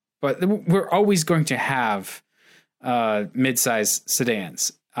 But we're always going to have mid-size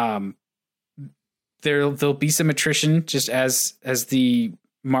sedans. There'll be some attrition just as the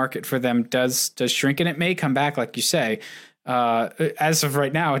market for them does shrink, and it may come back, like you say. As of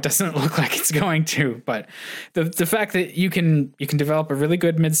right now, it doesn't look like it's going to, but the fact that you can develop a really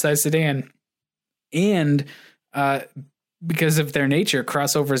good mid-size sedan, and because of their nature,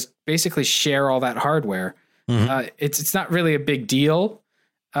 crossovers basically share all that hardware. Mm-hmm. It's not really a big deal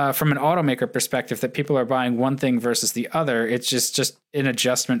from an automaker perspective that people are buying one thing versus the other. It's just an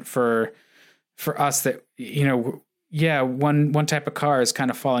adjustment for us that, one type of car is kind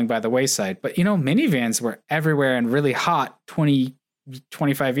of falling by the wayside. But, minivans were everywhere and really hot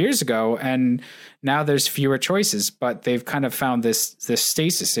 25 years ago, and now there's fewer choices, but they've kind of found this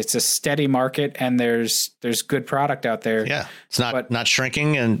stasis. It's a steady market, and there's good product out there. Yeah, it's not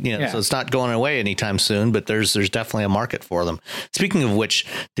shrinking, and so it's not going away anytime soon, but there's definitely a market for them. Speaking of which,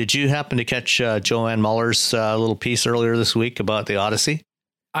 did you happen to catch Joanne Muller's little piece earlier this week about the Odyssey?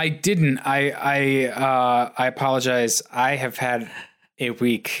 I didn't. I apologize. I have had a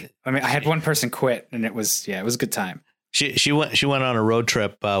week. I mean, I had one person quit, and it was a good time. She went on a road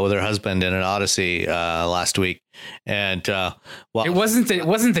trip with her husband in an Odyssey last week, and it wasn't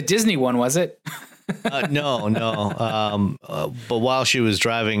the Disney one, was it? No. But while she was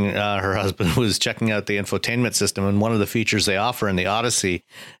driving, her husband was checking out the infotainment system, and one of the features they offer in the Odyssey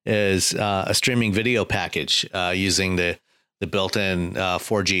is a streaming video package using the built-in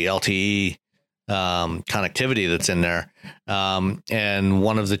 4G LTE connectivity that's in there. And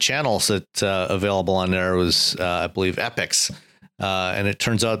one of the channels that's available on there was, I believe, Epix. And it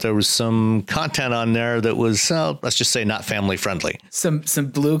turns out there was some content on there that was, let's just say, not family friendly. Some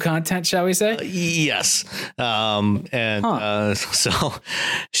blue content, shall we say? Yes. So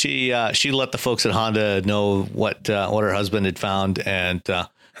she let the folks at Honda know what her husband had found, and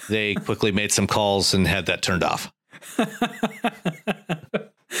they quickly made some calls and had that turned off.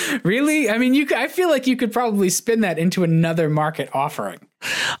 Really? I mean, I feel like you could probably spin that into another market offering.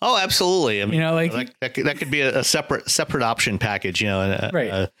 Oh, absolutely. I mean, that could be a separate option package,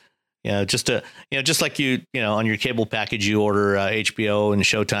 right. Just like on your cable package, you order HBO and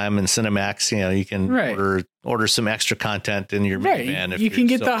Showtime and Cinemax, you can order some extra content in your minivan. You can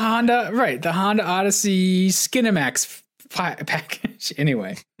get the Honda Odyssey Skinemax package.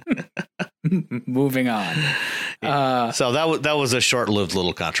 Anyway, moving on. So that was a short-lived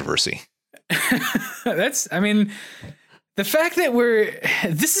little controversy. The fact that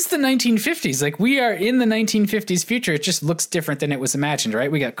this is the 1950s, like we are in the 1950s future. It just looks different than it was imagined,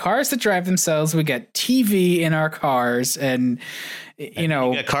 right? We got cars that drive themselves. We got TV in our cars, and you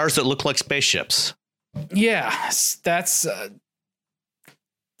got cars that look like spaceships. Yeah, that's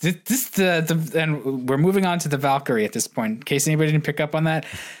and we're moving on to the Valkyrie at this point. In case anybody didn't pick up on that,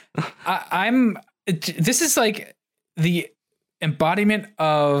 this is like the embodiment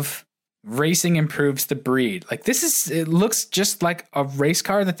of racing improves the breed. Like it looks just like a race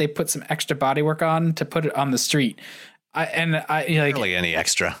car that they put some extra bodywork on to put it on the street. Really any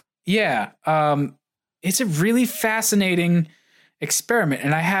extra. Yeah. It's a really fascinating experiment,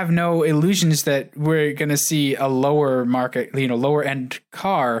 and I have no illusions that we're going to see a lower market, lower end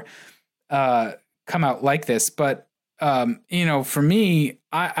car come out like this. But for me,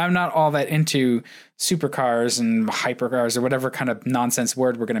 I'm not all that into supercars and hypercars or whatever kind of nonsense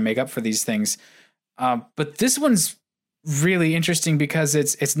word we're going to make up for these things. But this one's really interesting because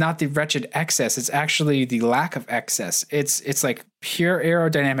it's not the wretched excess. It's actually the lack of excess. It's like pure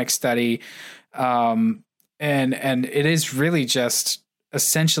aerodynamic study. And it is really just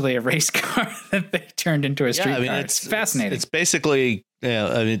essentially a race car that they turned into a street car. It's fascinating. It's basically,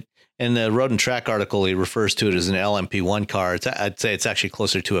 and in the Road and Track article, he refers to it as an LMP1 car. I'd say it's actually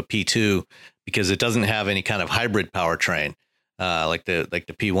closer to a P2 because it doesn't have any kind of hybrid powertrain like the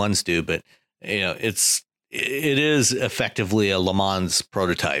P1s do. But it is effectively a Le Mans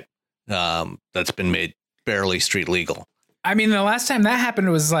prototype that's been made barely street legal. I mean, the last time that happened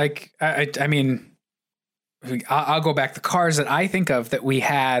was like, I mean, I'll go back. The cars that I think of that we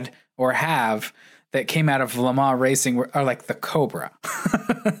had or have that came out of Le Mans racing are like the Cobra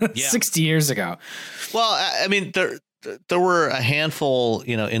 60 years ago. Well, I mean, there were a handful,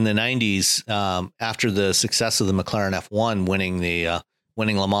 in the 90s after the success of the McLaren F1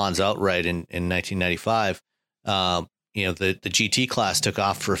 winning Le Mans outright in 1995. The GT class took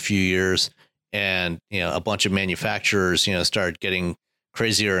off for a few years, and a bunch of manufacturers started getting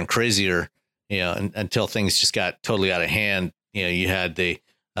crazier and crazier until things just got totally out of hand. You had the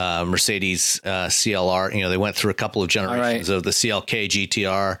Mercedes CLR. They went through a couple of generations of the CLK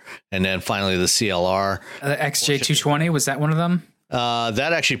GTR, and then finally the CLR. The XJ220, was that one of them?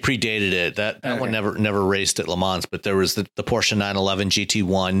 That actually predated it. That one never raced at Le Mans, but there was the Porsche 911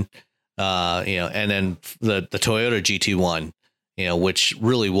 GT1, and then the Toyota GT1, which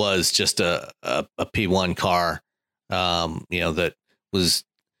really was just a P1 car, that was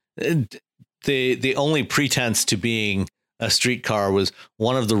the only pretense to being a street car. Was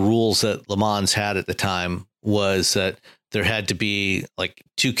one of the rules that Le Mans had at the time was that there had to be like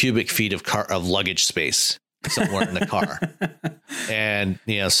 2 cubic feet of luggage space somewhere in the car. And,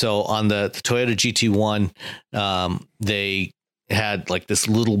 so on the Toyota GT1, they had like this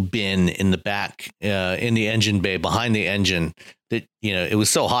little bin in the back, in the engine bay behind the engine that, it was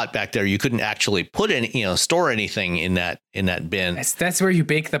so hot back there, you couldn't actually put any, store anything in that bin. That's where you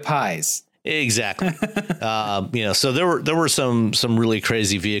bake the pies. Exactly. So there were some really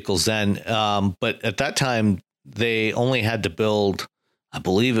crazy vehicles then. But at that time, they only had to build, I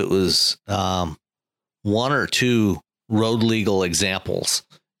believe it was 1 or 2 road legal examples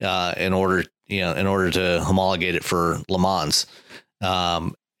in order to homologate it for Le Mans.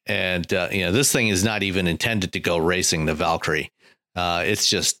 This thing is not even intended to go racing, the Valkyrie. It's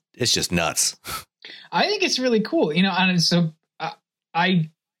just nuts. I think it's really cool. And so I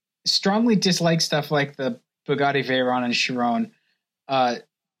strongly dislike stuff like the Bugatti Veyron and Chiron,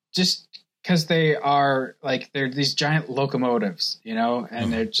 just because they're these giant locomotives,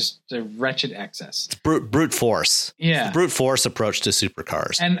 and they're wretched excess. It's brute force. Yeah. It's brute force approach to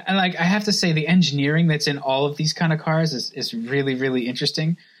supercars. And like, I have to say the engineering that's in all of these kind of cars is really, really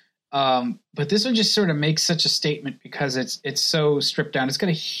interesting. But this one just sort of makes such a statement because it's so stripped down. It's got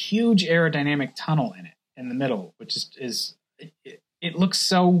a huge aerodynamic tunnel in it in the middle, which it looks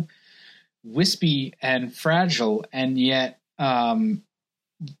so wispy and fragile, and yet Aston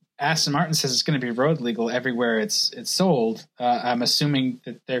Martin says it's going to be road legal everywhere it's sold. I'm assuming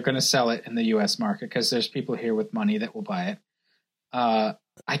that they're going to sell it in the U.S. market because there's people here with money that will buy it.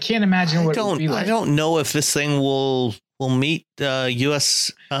 I can't imagine what it would be like. I don't know if this thing will meet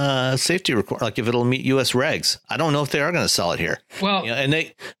U.S. Safety requirements, like if it'll meet U.S. regs. I don't know if they are going to sell it here. Well, and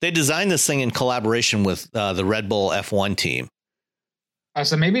they designed this thing in collaboration with the Red Bull F1 team.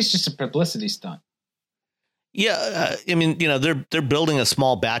 So maybe it's just a publicity stunt. Yeah, I mean, they're building a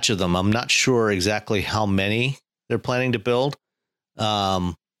small batch of them. I'm not sure exactly how many they're planning to build.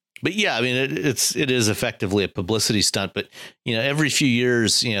 But yeah, I mean, it is effectively a publicity stunt. But every few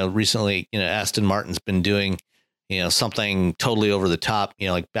years, recently, Aston Martin's been doing, something totally over the top.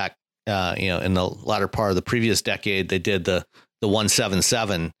 Like back, in the latter part of the previous decade, they did the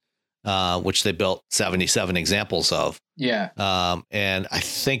 177. Which they built 77 examples of. Yeah. And I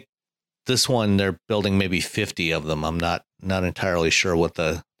think this one, they're building maybe 50 of them. I'm not entirely sure what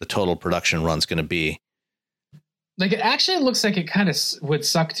the total production run's going to be. Like, it actually looks like it kind of would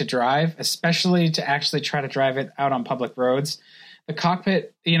suck to drive, especially to actually try to drive it out on public roads. The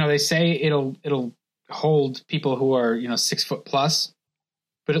cockpit, they say it'll hold people who are, 6 foot plus,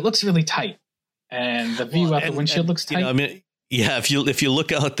 but it looks really tight. And the view out the windshield looks tight. Yeah, if you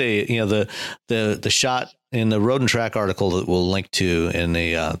look out the shot in the Road and Track article that we'll link to in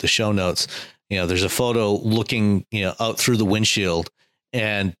the show notes, there's a photo looking out through the windshield,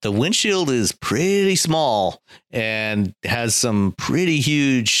 and the windshield is pretty small and has some pretty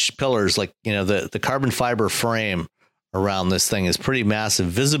huge pillars. Like the carbon fiber frame around this thing is pretty massive.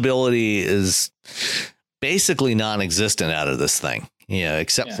 Visibility is basically non-existent out of this thing,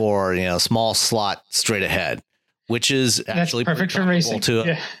 except for a small slot straight ahead, which is actually perfect for racing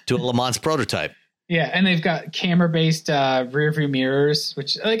to a Le Mans prototype. Yeah, and they've got camera-based rear view mirrors,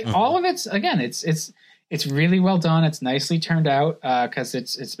 which all of it's it's really well done. It's nicely turned out because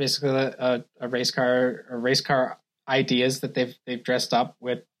it's basically a race car ideas that they've dressed up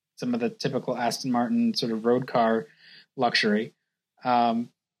with some of the typical Aston Martin sort of road car luxury.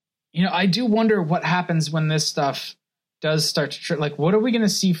 I do wonder what happens when this stuff does start to like, what are we going to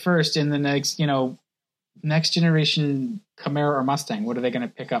see first in the next generation Camaro or Mustang? What are they going to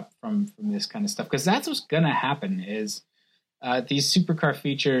pick up from this kind of stuff? Because that's what's going to happen is these supercar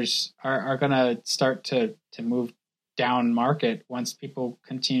features are going to start to move down market once people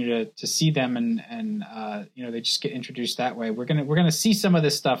continue to see them and they just get introduced that way. We're gonna see some of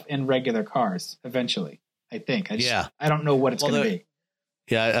this stuff in regular cars eventually. I think. I don't know what it's going to be.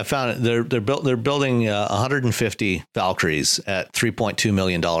 Yeah, I found it. They're building 150 Valkyries at $3.2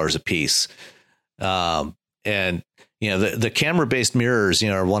 million a piece, and the camera based mirrors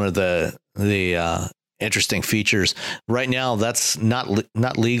are one of the interesting features. Right now, that's not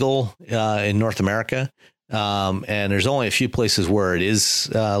legal in North America, and there's only a few places where it is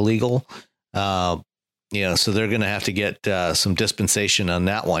legal. So they're going to have to get some dispensation on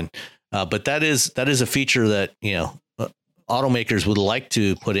that one. But that is a feature that automakers would like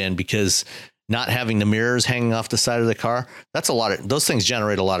to put in, because not having the mirrors hanging off the side of the car, those things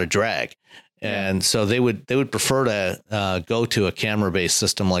generate a lot of drag. And so they would prefer to go to a camera based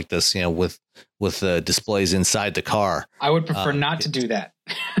system like this, with the displays inside the car. I would prefer not to do that.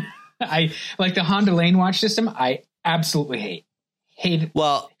 I like the Honda Lane Watch system. I absolutely hate it.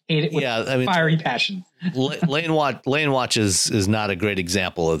 Well, hate it with fiery passion. Lane Watch is not a great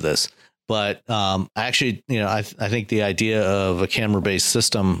example of this. But actually, I think the idea of a camera-based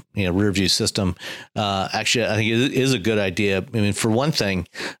system, rear view system, actually, I think it is a good idea. I mean, for one thing,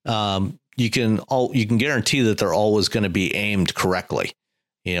 you can guarantee that they're always going to be aimed correctly.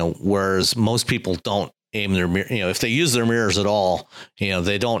 Whereas most people don't aim their mirror. If they use their mirrors at all,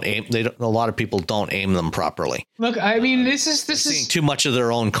 they don't aim. A lot of people don't aim them properly. Look, I mean, this is seeing too much of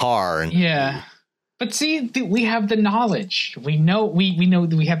their own car. Yeah. But see, we have the knowledge. We know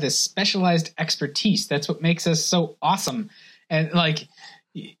that we have this specialized expertise. That's what makes us so awesome. And like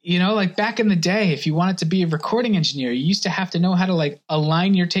back in the day, if you wanted to be a recording engineer, you used to have to know how to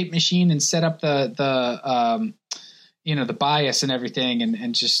align your tape machine and set up the bias and everything.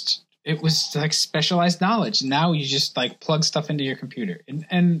 And just, it was like specialized knowledge. And now you just plug stuff into your computer.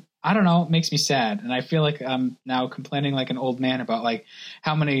 And I don't know, it makes me sad. And I feel like I'm now complaining like an old man about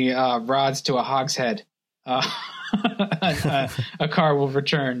how many rods to a hogshead a car will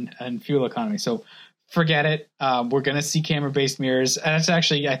return and fuel economy. So forget it. We're going to see camera-based mirrors. And that's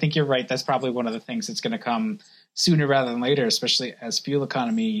actually, I think you're right. That's probably one of the things that's going to come sooner rather than later, especially as fuel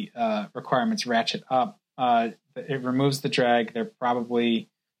economy requirements ratchet up. It removes the drag. They're probably,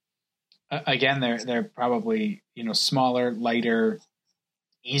 they're probably, smaller, lighter,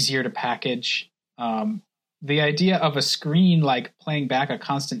 easier to package. The idea of a screen playing back a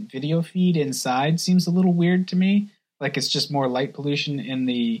constant video feed inside seems a little weird to me. It's just more light pollution in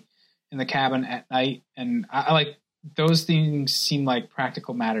the cabin at night, and I like those things seem like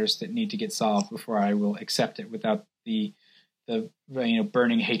practical matters that need to get solved before I will accept it without the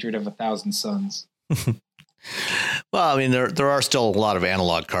burning hatred of 1,000 suns. Well, I mean, there are still a lot of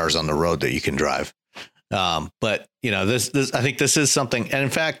analog cars on the road that you can drive. But this I think this is something, and in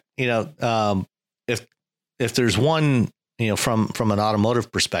fact, if there's one, from an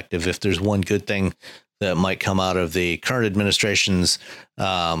automotive perspective, if there's one good thing that might come out of the current administration's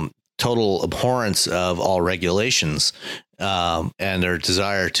total abhorrence of all regulations and their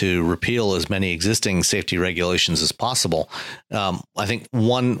desire to repeal as many existing safety regulations as possible, I think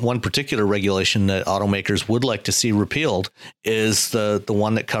one particular regulation that automakers would like to see repealed is the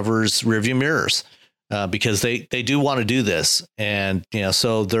one that covers rearview mirrors. Because they do want to do this. And,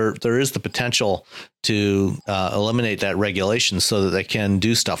 so there is the potential to eliminate that regulation so that they can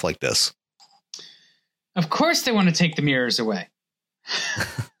do stuff like this. Of course they want to take the mirrors away.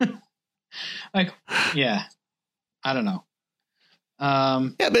 Yeah, I don't know.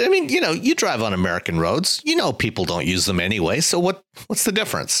 Yeah, but I mean, you drive on American roads, people don't use them anyway. So what's the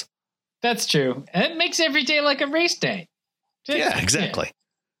difference? That's true. And it makes every day like a race day. Yeah, exactly. Yeah.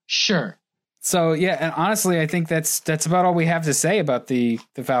 Sure. So, yeah, and honestly, I think that's about all we have to say about the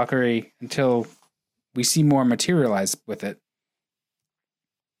Valkyrie until we see more materialize with it.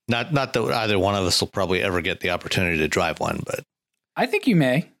 Not that either one of us will probably ever get the opportunity to drive one, but I think you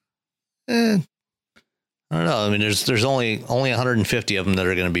may. I don't know. I mean, there's only 150 of them that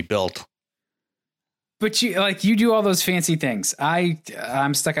are going to be built. But you do all those fancy things.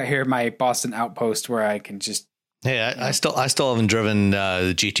 I'm stuck out here at my Boston Outpost where I can just. Hey, I still haven't driven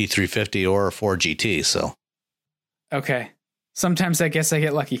the GT350 or a Ford GT, so. Okay. Sometimes I guess I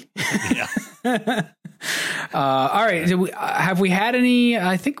get lucky. Yeah. All right. Have we had any?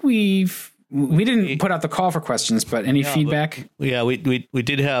 I think we've We didn't put out the call for questions, but any feedback? We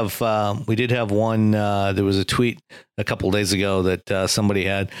did have one. There was a tweet a couple of days ago that somebody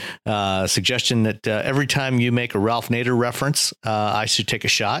had a suggestion that every time you make a Ralph Nader reference, I should take a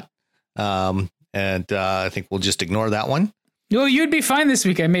shot. And I think we'll just ignore that one. Well, you'd be fine this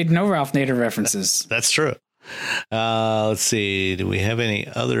week. I made no Ralph Nader references. That's true. Let's see. Do we have any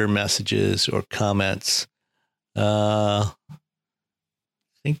other messages or comments? I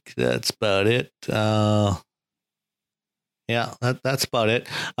think that's about it. That's about it.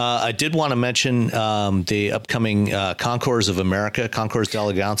 I did want to mention the upcoming Concours of America, Concours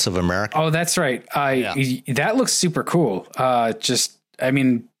d'Elegance of America. Oh, that's right. That looks super cool. Lots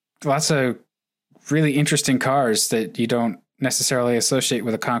of really interesting cars that you don't necessarily associate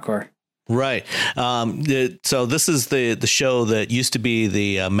with a Concours. Right. So this is the show that used to be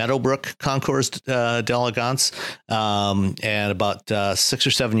the Meadowbrook Concours d'Elegance. And about 6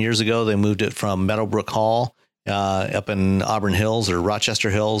 or 7 years ago, they moved it from Meadowbrook Hall up in Auburn Hills or Rochester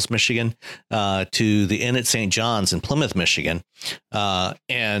Hills, Michigan, to the Inn at St. John's in Plymouth, Michigan.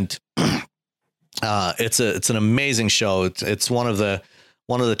 And it's an amazing show. It's one of the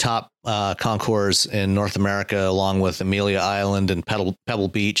top concours in North America, along with Amelia Island and Pebble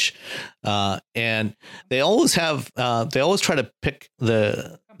Beach. And they always try to pick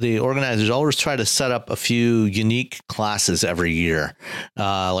the organizers always try to set up a few unique classes every year.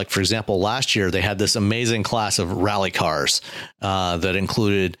 Like, for example, last year they had this amazing class of rally cars that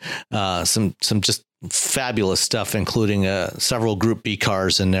included some just fabulous stuff, including several Group B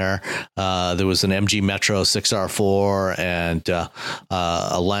cars in there. There was an MG Metro 6R4 and a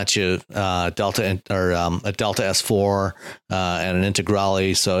Lancia Delta or a Delta S4 and an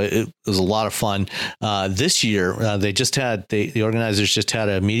Integrale. So it was a lot of fun. This year, the organizers just had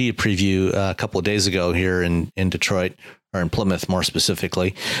a media preview a couple of days ago here in Detroit, or in Plymouth more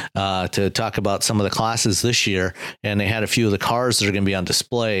specifically, to talk about some of the classes this year. And they had a few of the cars that are going to be on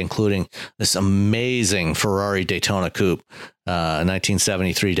display, including this amazing Ferrari Daytona Coupe, a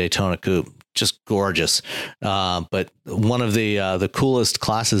 1973 Daytona Coupe. Just gorgeous. But one of the coolest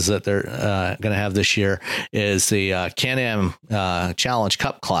classes that they're going to have this year is the Can-Am Challenge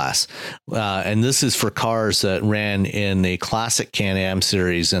Cup class. And this is for cars that ran in the classic Can-Am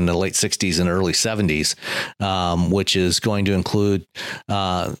series in the late 60s and early 70s, which is going to include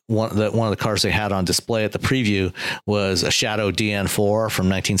one of the cars they had on display at the preview was a Shadow DN4 from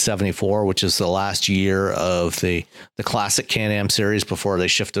 1974, which is the last year of the classic Can-Am series before they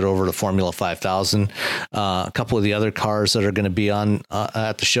shifted over to Formula 5000. A couple of the other cars that are going to be on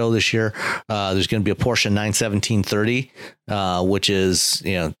at the show this year, there's going to be a Porsche 91730, which is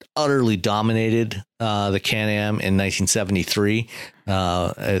utterly dominated the Can-Am in 1973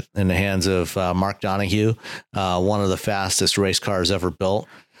 in the hands of Mark Donohue, one of the fastest race cars ever built.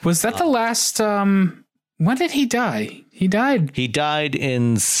 Was that the last? When did he die? He died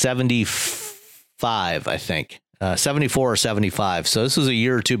in 75, I think. 74 or 75. So this was a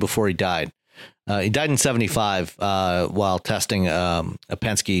year or two before he died. He died in 75 while testing a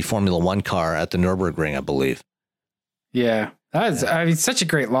Penske Formula One car at the Nürburgring, I believe. Yeah, that's such a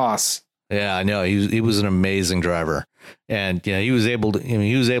great loss. Yeah, I know. He was an amazing driver, and he was able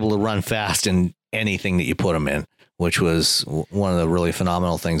to run fast in anything that you put him in, which was one of the really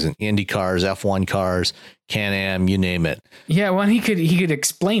phenomenal things in Indy cars, F1 cars, Can-Am, you name it. Yeah, well, he could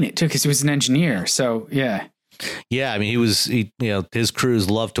explain it too because he was an engineer. So yeah. Yeah, I mean, his crews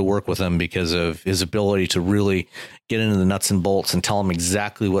loved to work with him because of his ability to really get into the nuts and bolts and tell them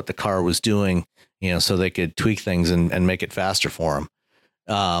exactly what the car was doing, so they could tweak things and make it faster for him.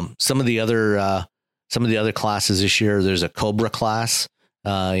 Some of the other classes this year, there's a Cobra class,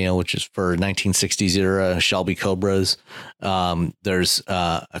 which is for 1960s era Shelby Cobras. There's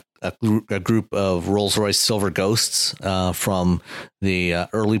a group of Rolls-Royce Silver Ghosts from the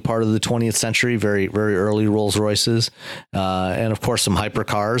early part of the 20th century, very, very early Rolls-Royces. And of course, some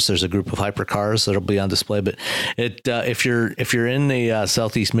hypercars. There's a group of hypercars that'll be on display. But if you're in the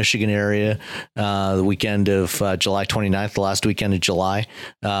Southeast Michigan area, the weekend of July 29th, the last weekend of July,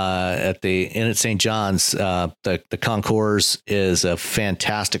 at the Inn at St. John's, the Concours is a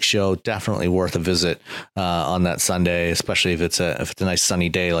fantastic show. Definitely worth a visit on that Sunday, especially if it's a nice sunny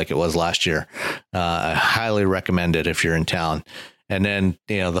day like it was last year. I highly recommend it if you're in town. And then,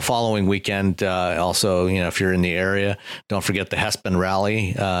 the following weekend, also, if you're in the area, don't forget the Hespen Rally.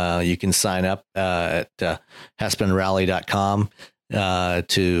 You can sign up at hespenrally.com to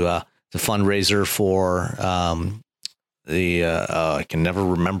the fundraiser for I can never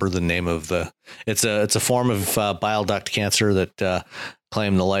remember the name of it's a form of bile duct cancer that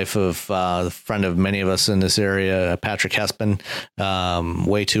claimed the life of a friend of many of us in this area, Patrick Hespen,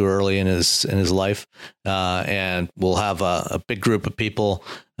 way too early in his life. And we'll have a big group of people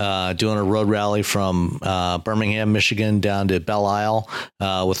doing a road rally from Birmingham, Michigan down to Belle Isle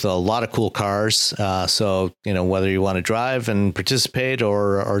with a lot of cool cars. So, whether you want to drive and participate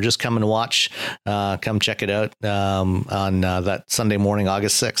or just come and watch, come check it out on that Sunday morning,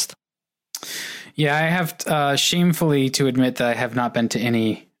 August 6th. Yeah, I have shamefully to admit that I have not been to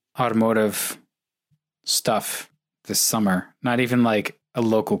any automotive stuff this summer, not even like a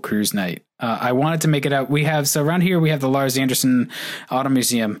local cruise night. I wanted to make it out. So around here, we have the Lars Anderson Auto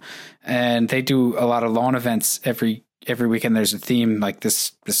Museum, and they do a lot of lawn events every weekend. There's a theme. Like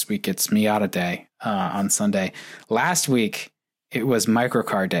this week, it's Miata Day on Sunday. Last week, it was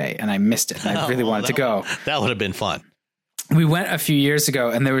Microcar Day, and I missed it. I really wanted to go. That would have been fun. We went a few years ago,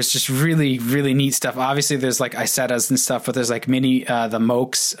 and there was just really, really neat stuff. Obviously, there's like Isettas and stuff, but there's like mini, the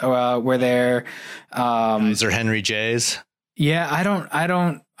Mokes were there. Is there Henry J's? Yeah, I don't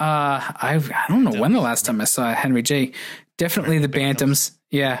know when the last time I saw Henry J. Definitely the Bantams.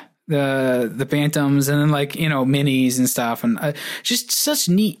 Yeah, the Bantams, and then like minis and stuff, and just such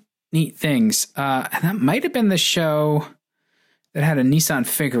neat things. And that might have been the show that had a Nissan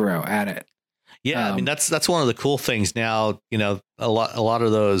Figaro at it. Yeah, I mean that's one of the cool things now. A lot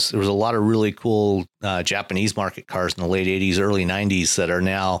of those. There was a lot of really cool Japanese market cars in the late '80s, early '90s that are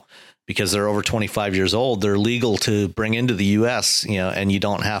now, because they're over 25 years old, they're legal to bring into the U.S. And you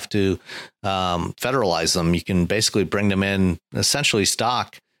don't have to federalize them. You can basically bring them in essentially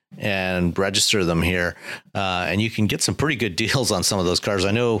stock and register them here, and you can get some pretty good deals on some of those cars.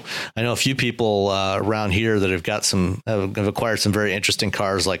 I know a few people around here that have got have acquired some very interesting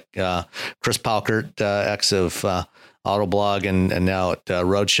cars, like Chris Palkert, ex of Autoblog, and now at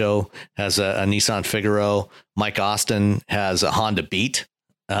Roadshow, has a Nissan Figaro. Mike Austin has a Honda Beat.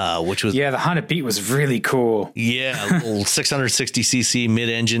 Which was the Honda Beat was really cool. Yeah, a little 660cc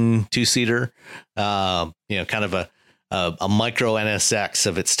mid-engine 2-seater. Kind of a micro NSX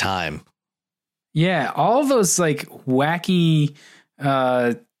of its time. Yeah, all those like wacky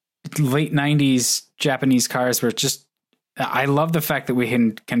late 90s Japanese cars were just. I love the fact that we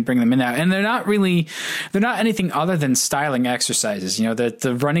can bring them in now, and they're not anything other than styling exercises.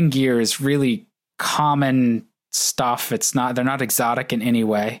 The running gear is really common stuff. They're not exotic in any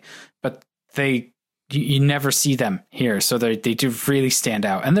way, but you never see them here, so they do really stand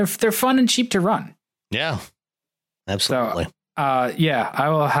out, and they're fun and cheap to run. Yeah, absolutely. So, I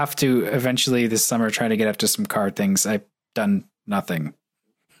will have to eventually this summer try to get up to some car things. I've done nothing.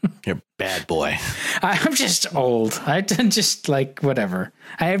 You're a bad boy. I'm just old. I've done just like whatever.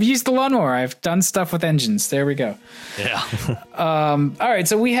 I have used the lawnmower. I've done stuff with engines. There we go. Yeah. All right.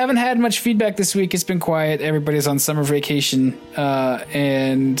 So we haven't had much feedback this week. It's been quiet. Everybody's on summer vacation.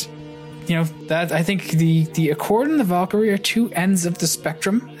 And that I think the Accord and the Valkyrie are two ends of the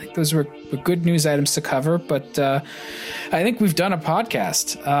spectrum. I think those were good news items to cover, but I think we've done a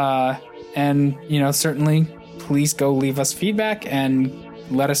podcast. And certainly please go leave us feedback and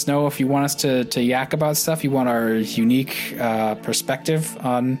let us know if you want us to yak about stuff. You want our unique perspective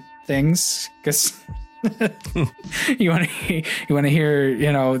on things, because you want to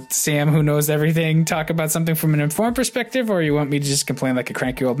hear Sam, who knows everything, talk about something from an informed perspective, or you want me to just complain like a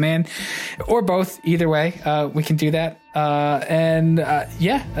cranky old man, or both. Either way, we can do that.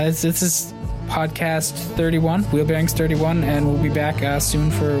 This is podcast 31, Wheel Bearings 31, and we'll be back soon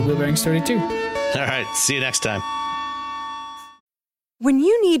for Wheel Bearings 32. All right, see you next time. When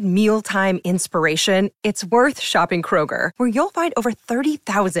you need mealtime inspiration, it's worth shopping Kroger, where you'll find over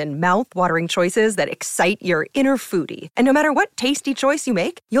 30,000 mouth-watering choices that excite your inner foodie. And no matter what tasty choice you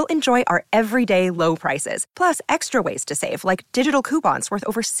make, you'll enjoy our everyday low prices, plus extra ways to save, like digital coupons worth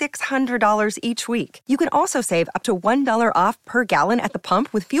over $600 each week. You can also save up to $1 off per gallon at the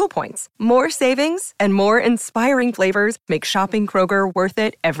pump with fuel points. More savings and more inspiring flavors make shopping Kroger worth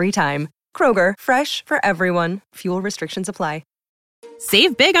it every time. Kroger, fresh for everyone. Fuel restrictions apply.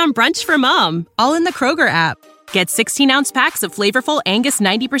 Save big on brunch for mom, all in the Kroger app. Get 16-ounce packs of flavorful Angus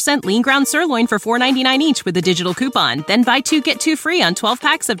 90% lean ground sirloin for $4.99 each with a digital coupon. Then buy 2, get 2 free on 12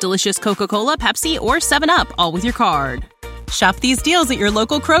 packs of delicious Coca-Cola, Pepsi, or 7-Up, all with your card. Shop these deals at your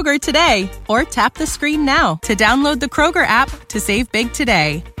local Kroger today, or tap the screen now to download the Kroger app to save big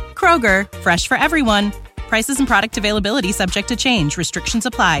today. Kroger, fresh for everyone. Prices and product availability subject to change. Restrictions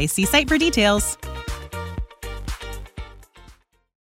apply. See site for details.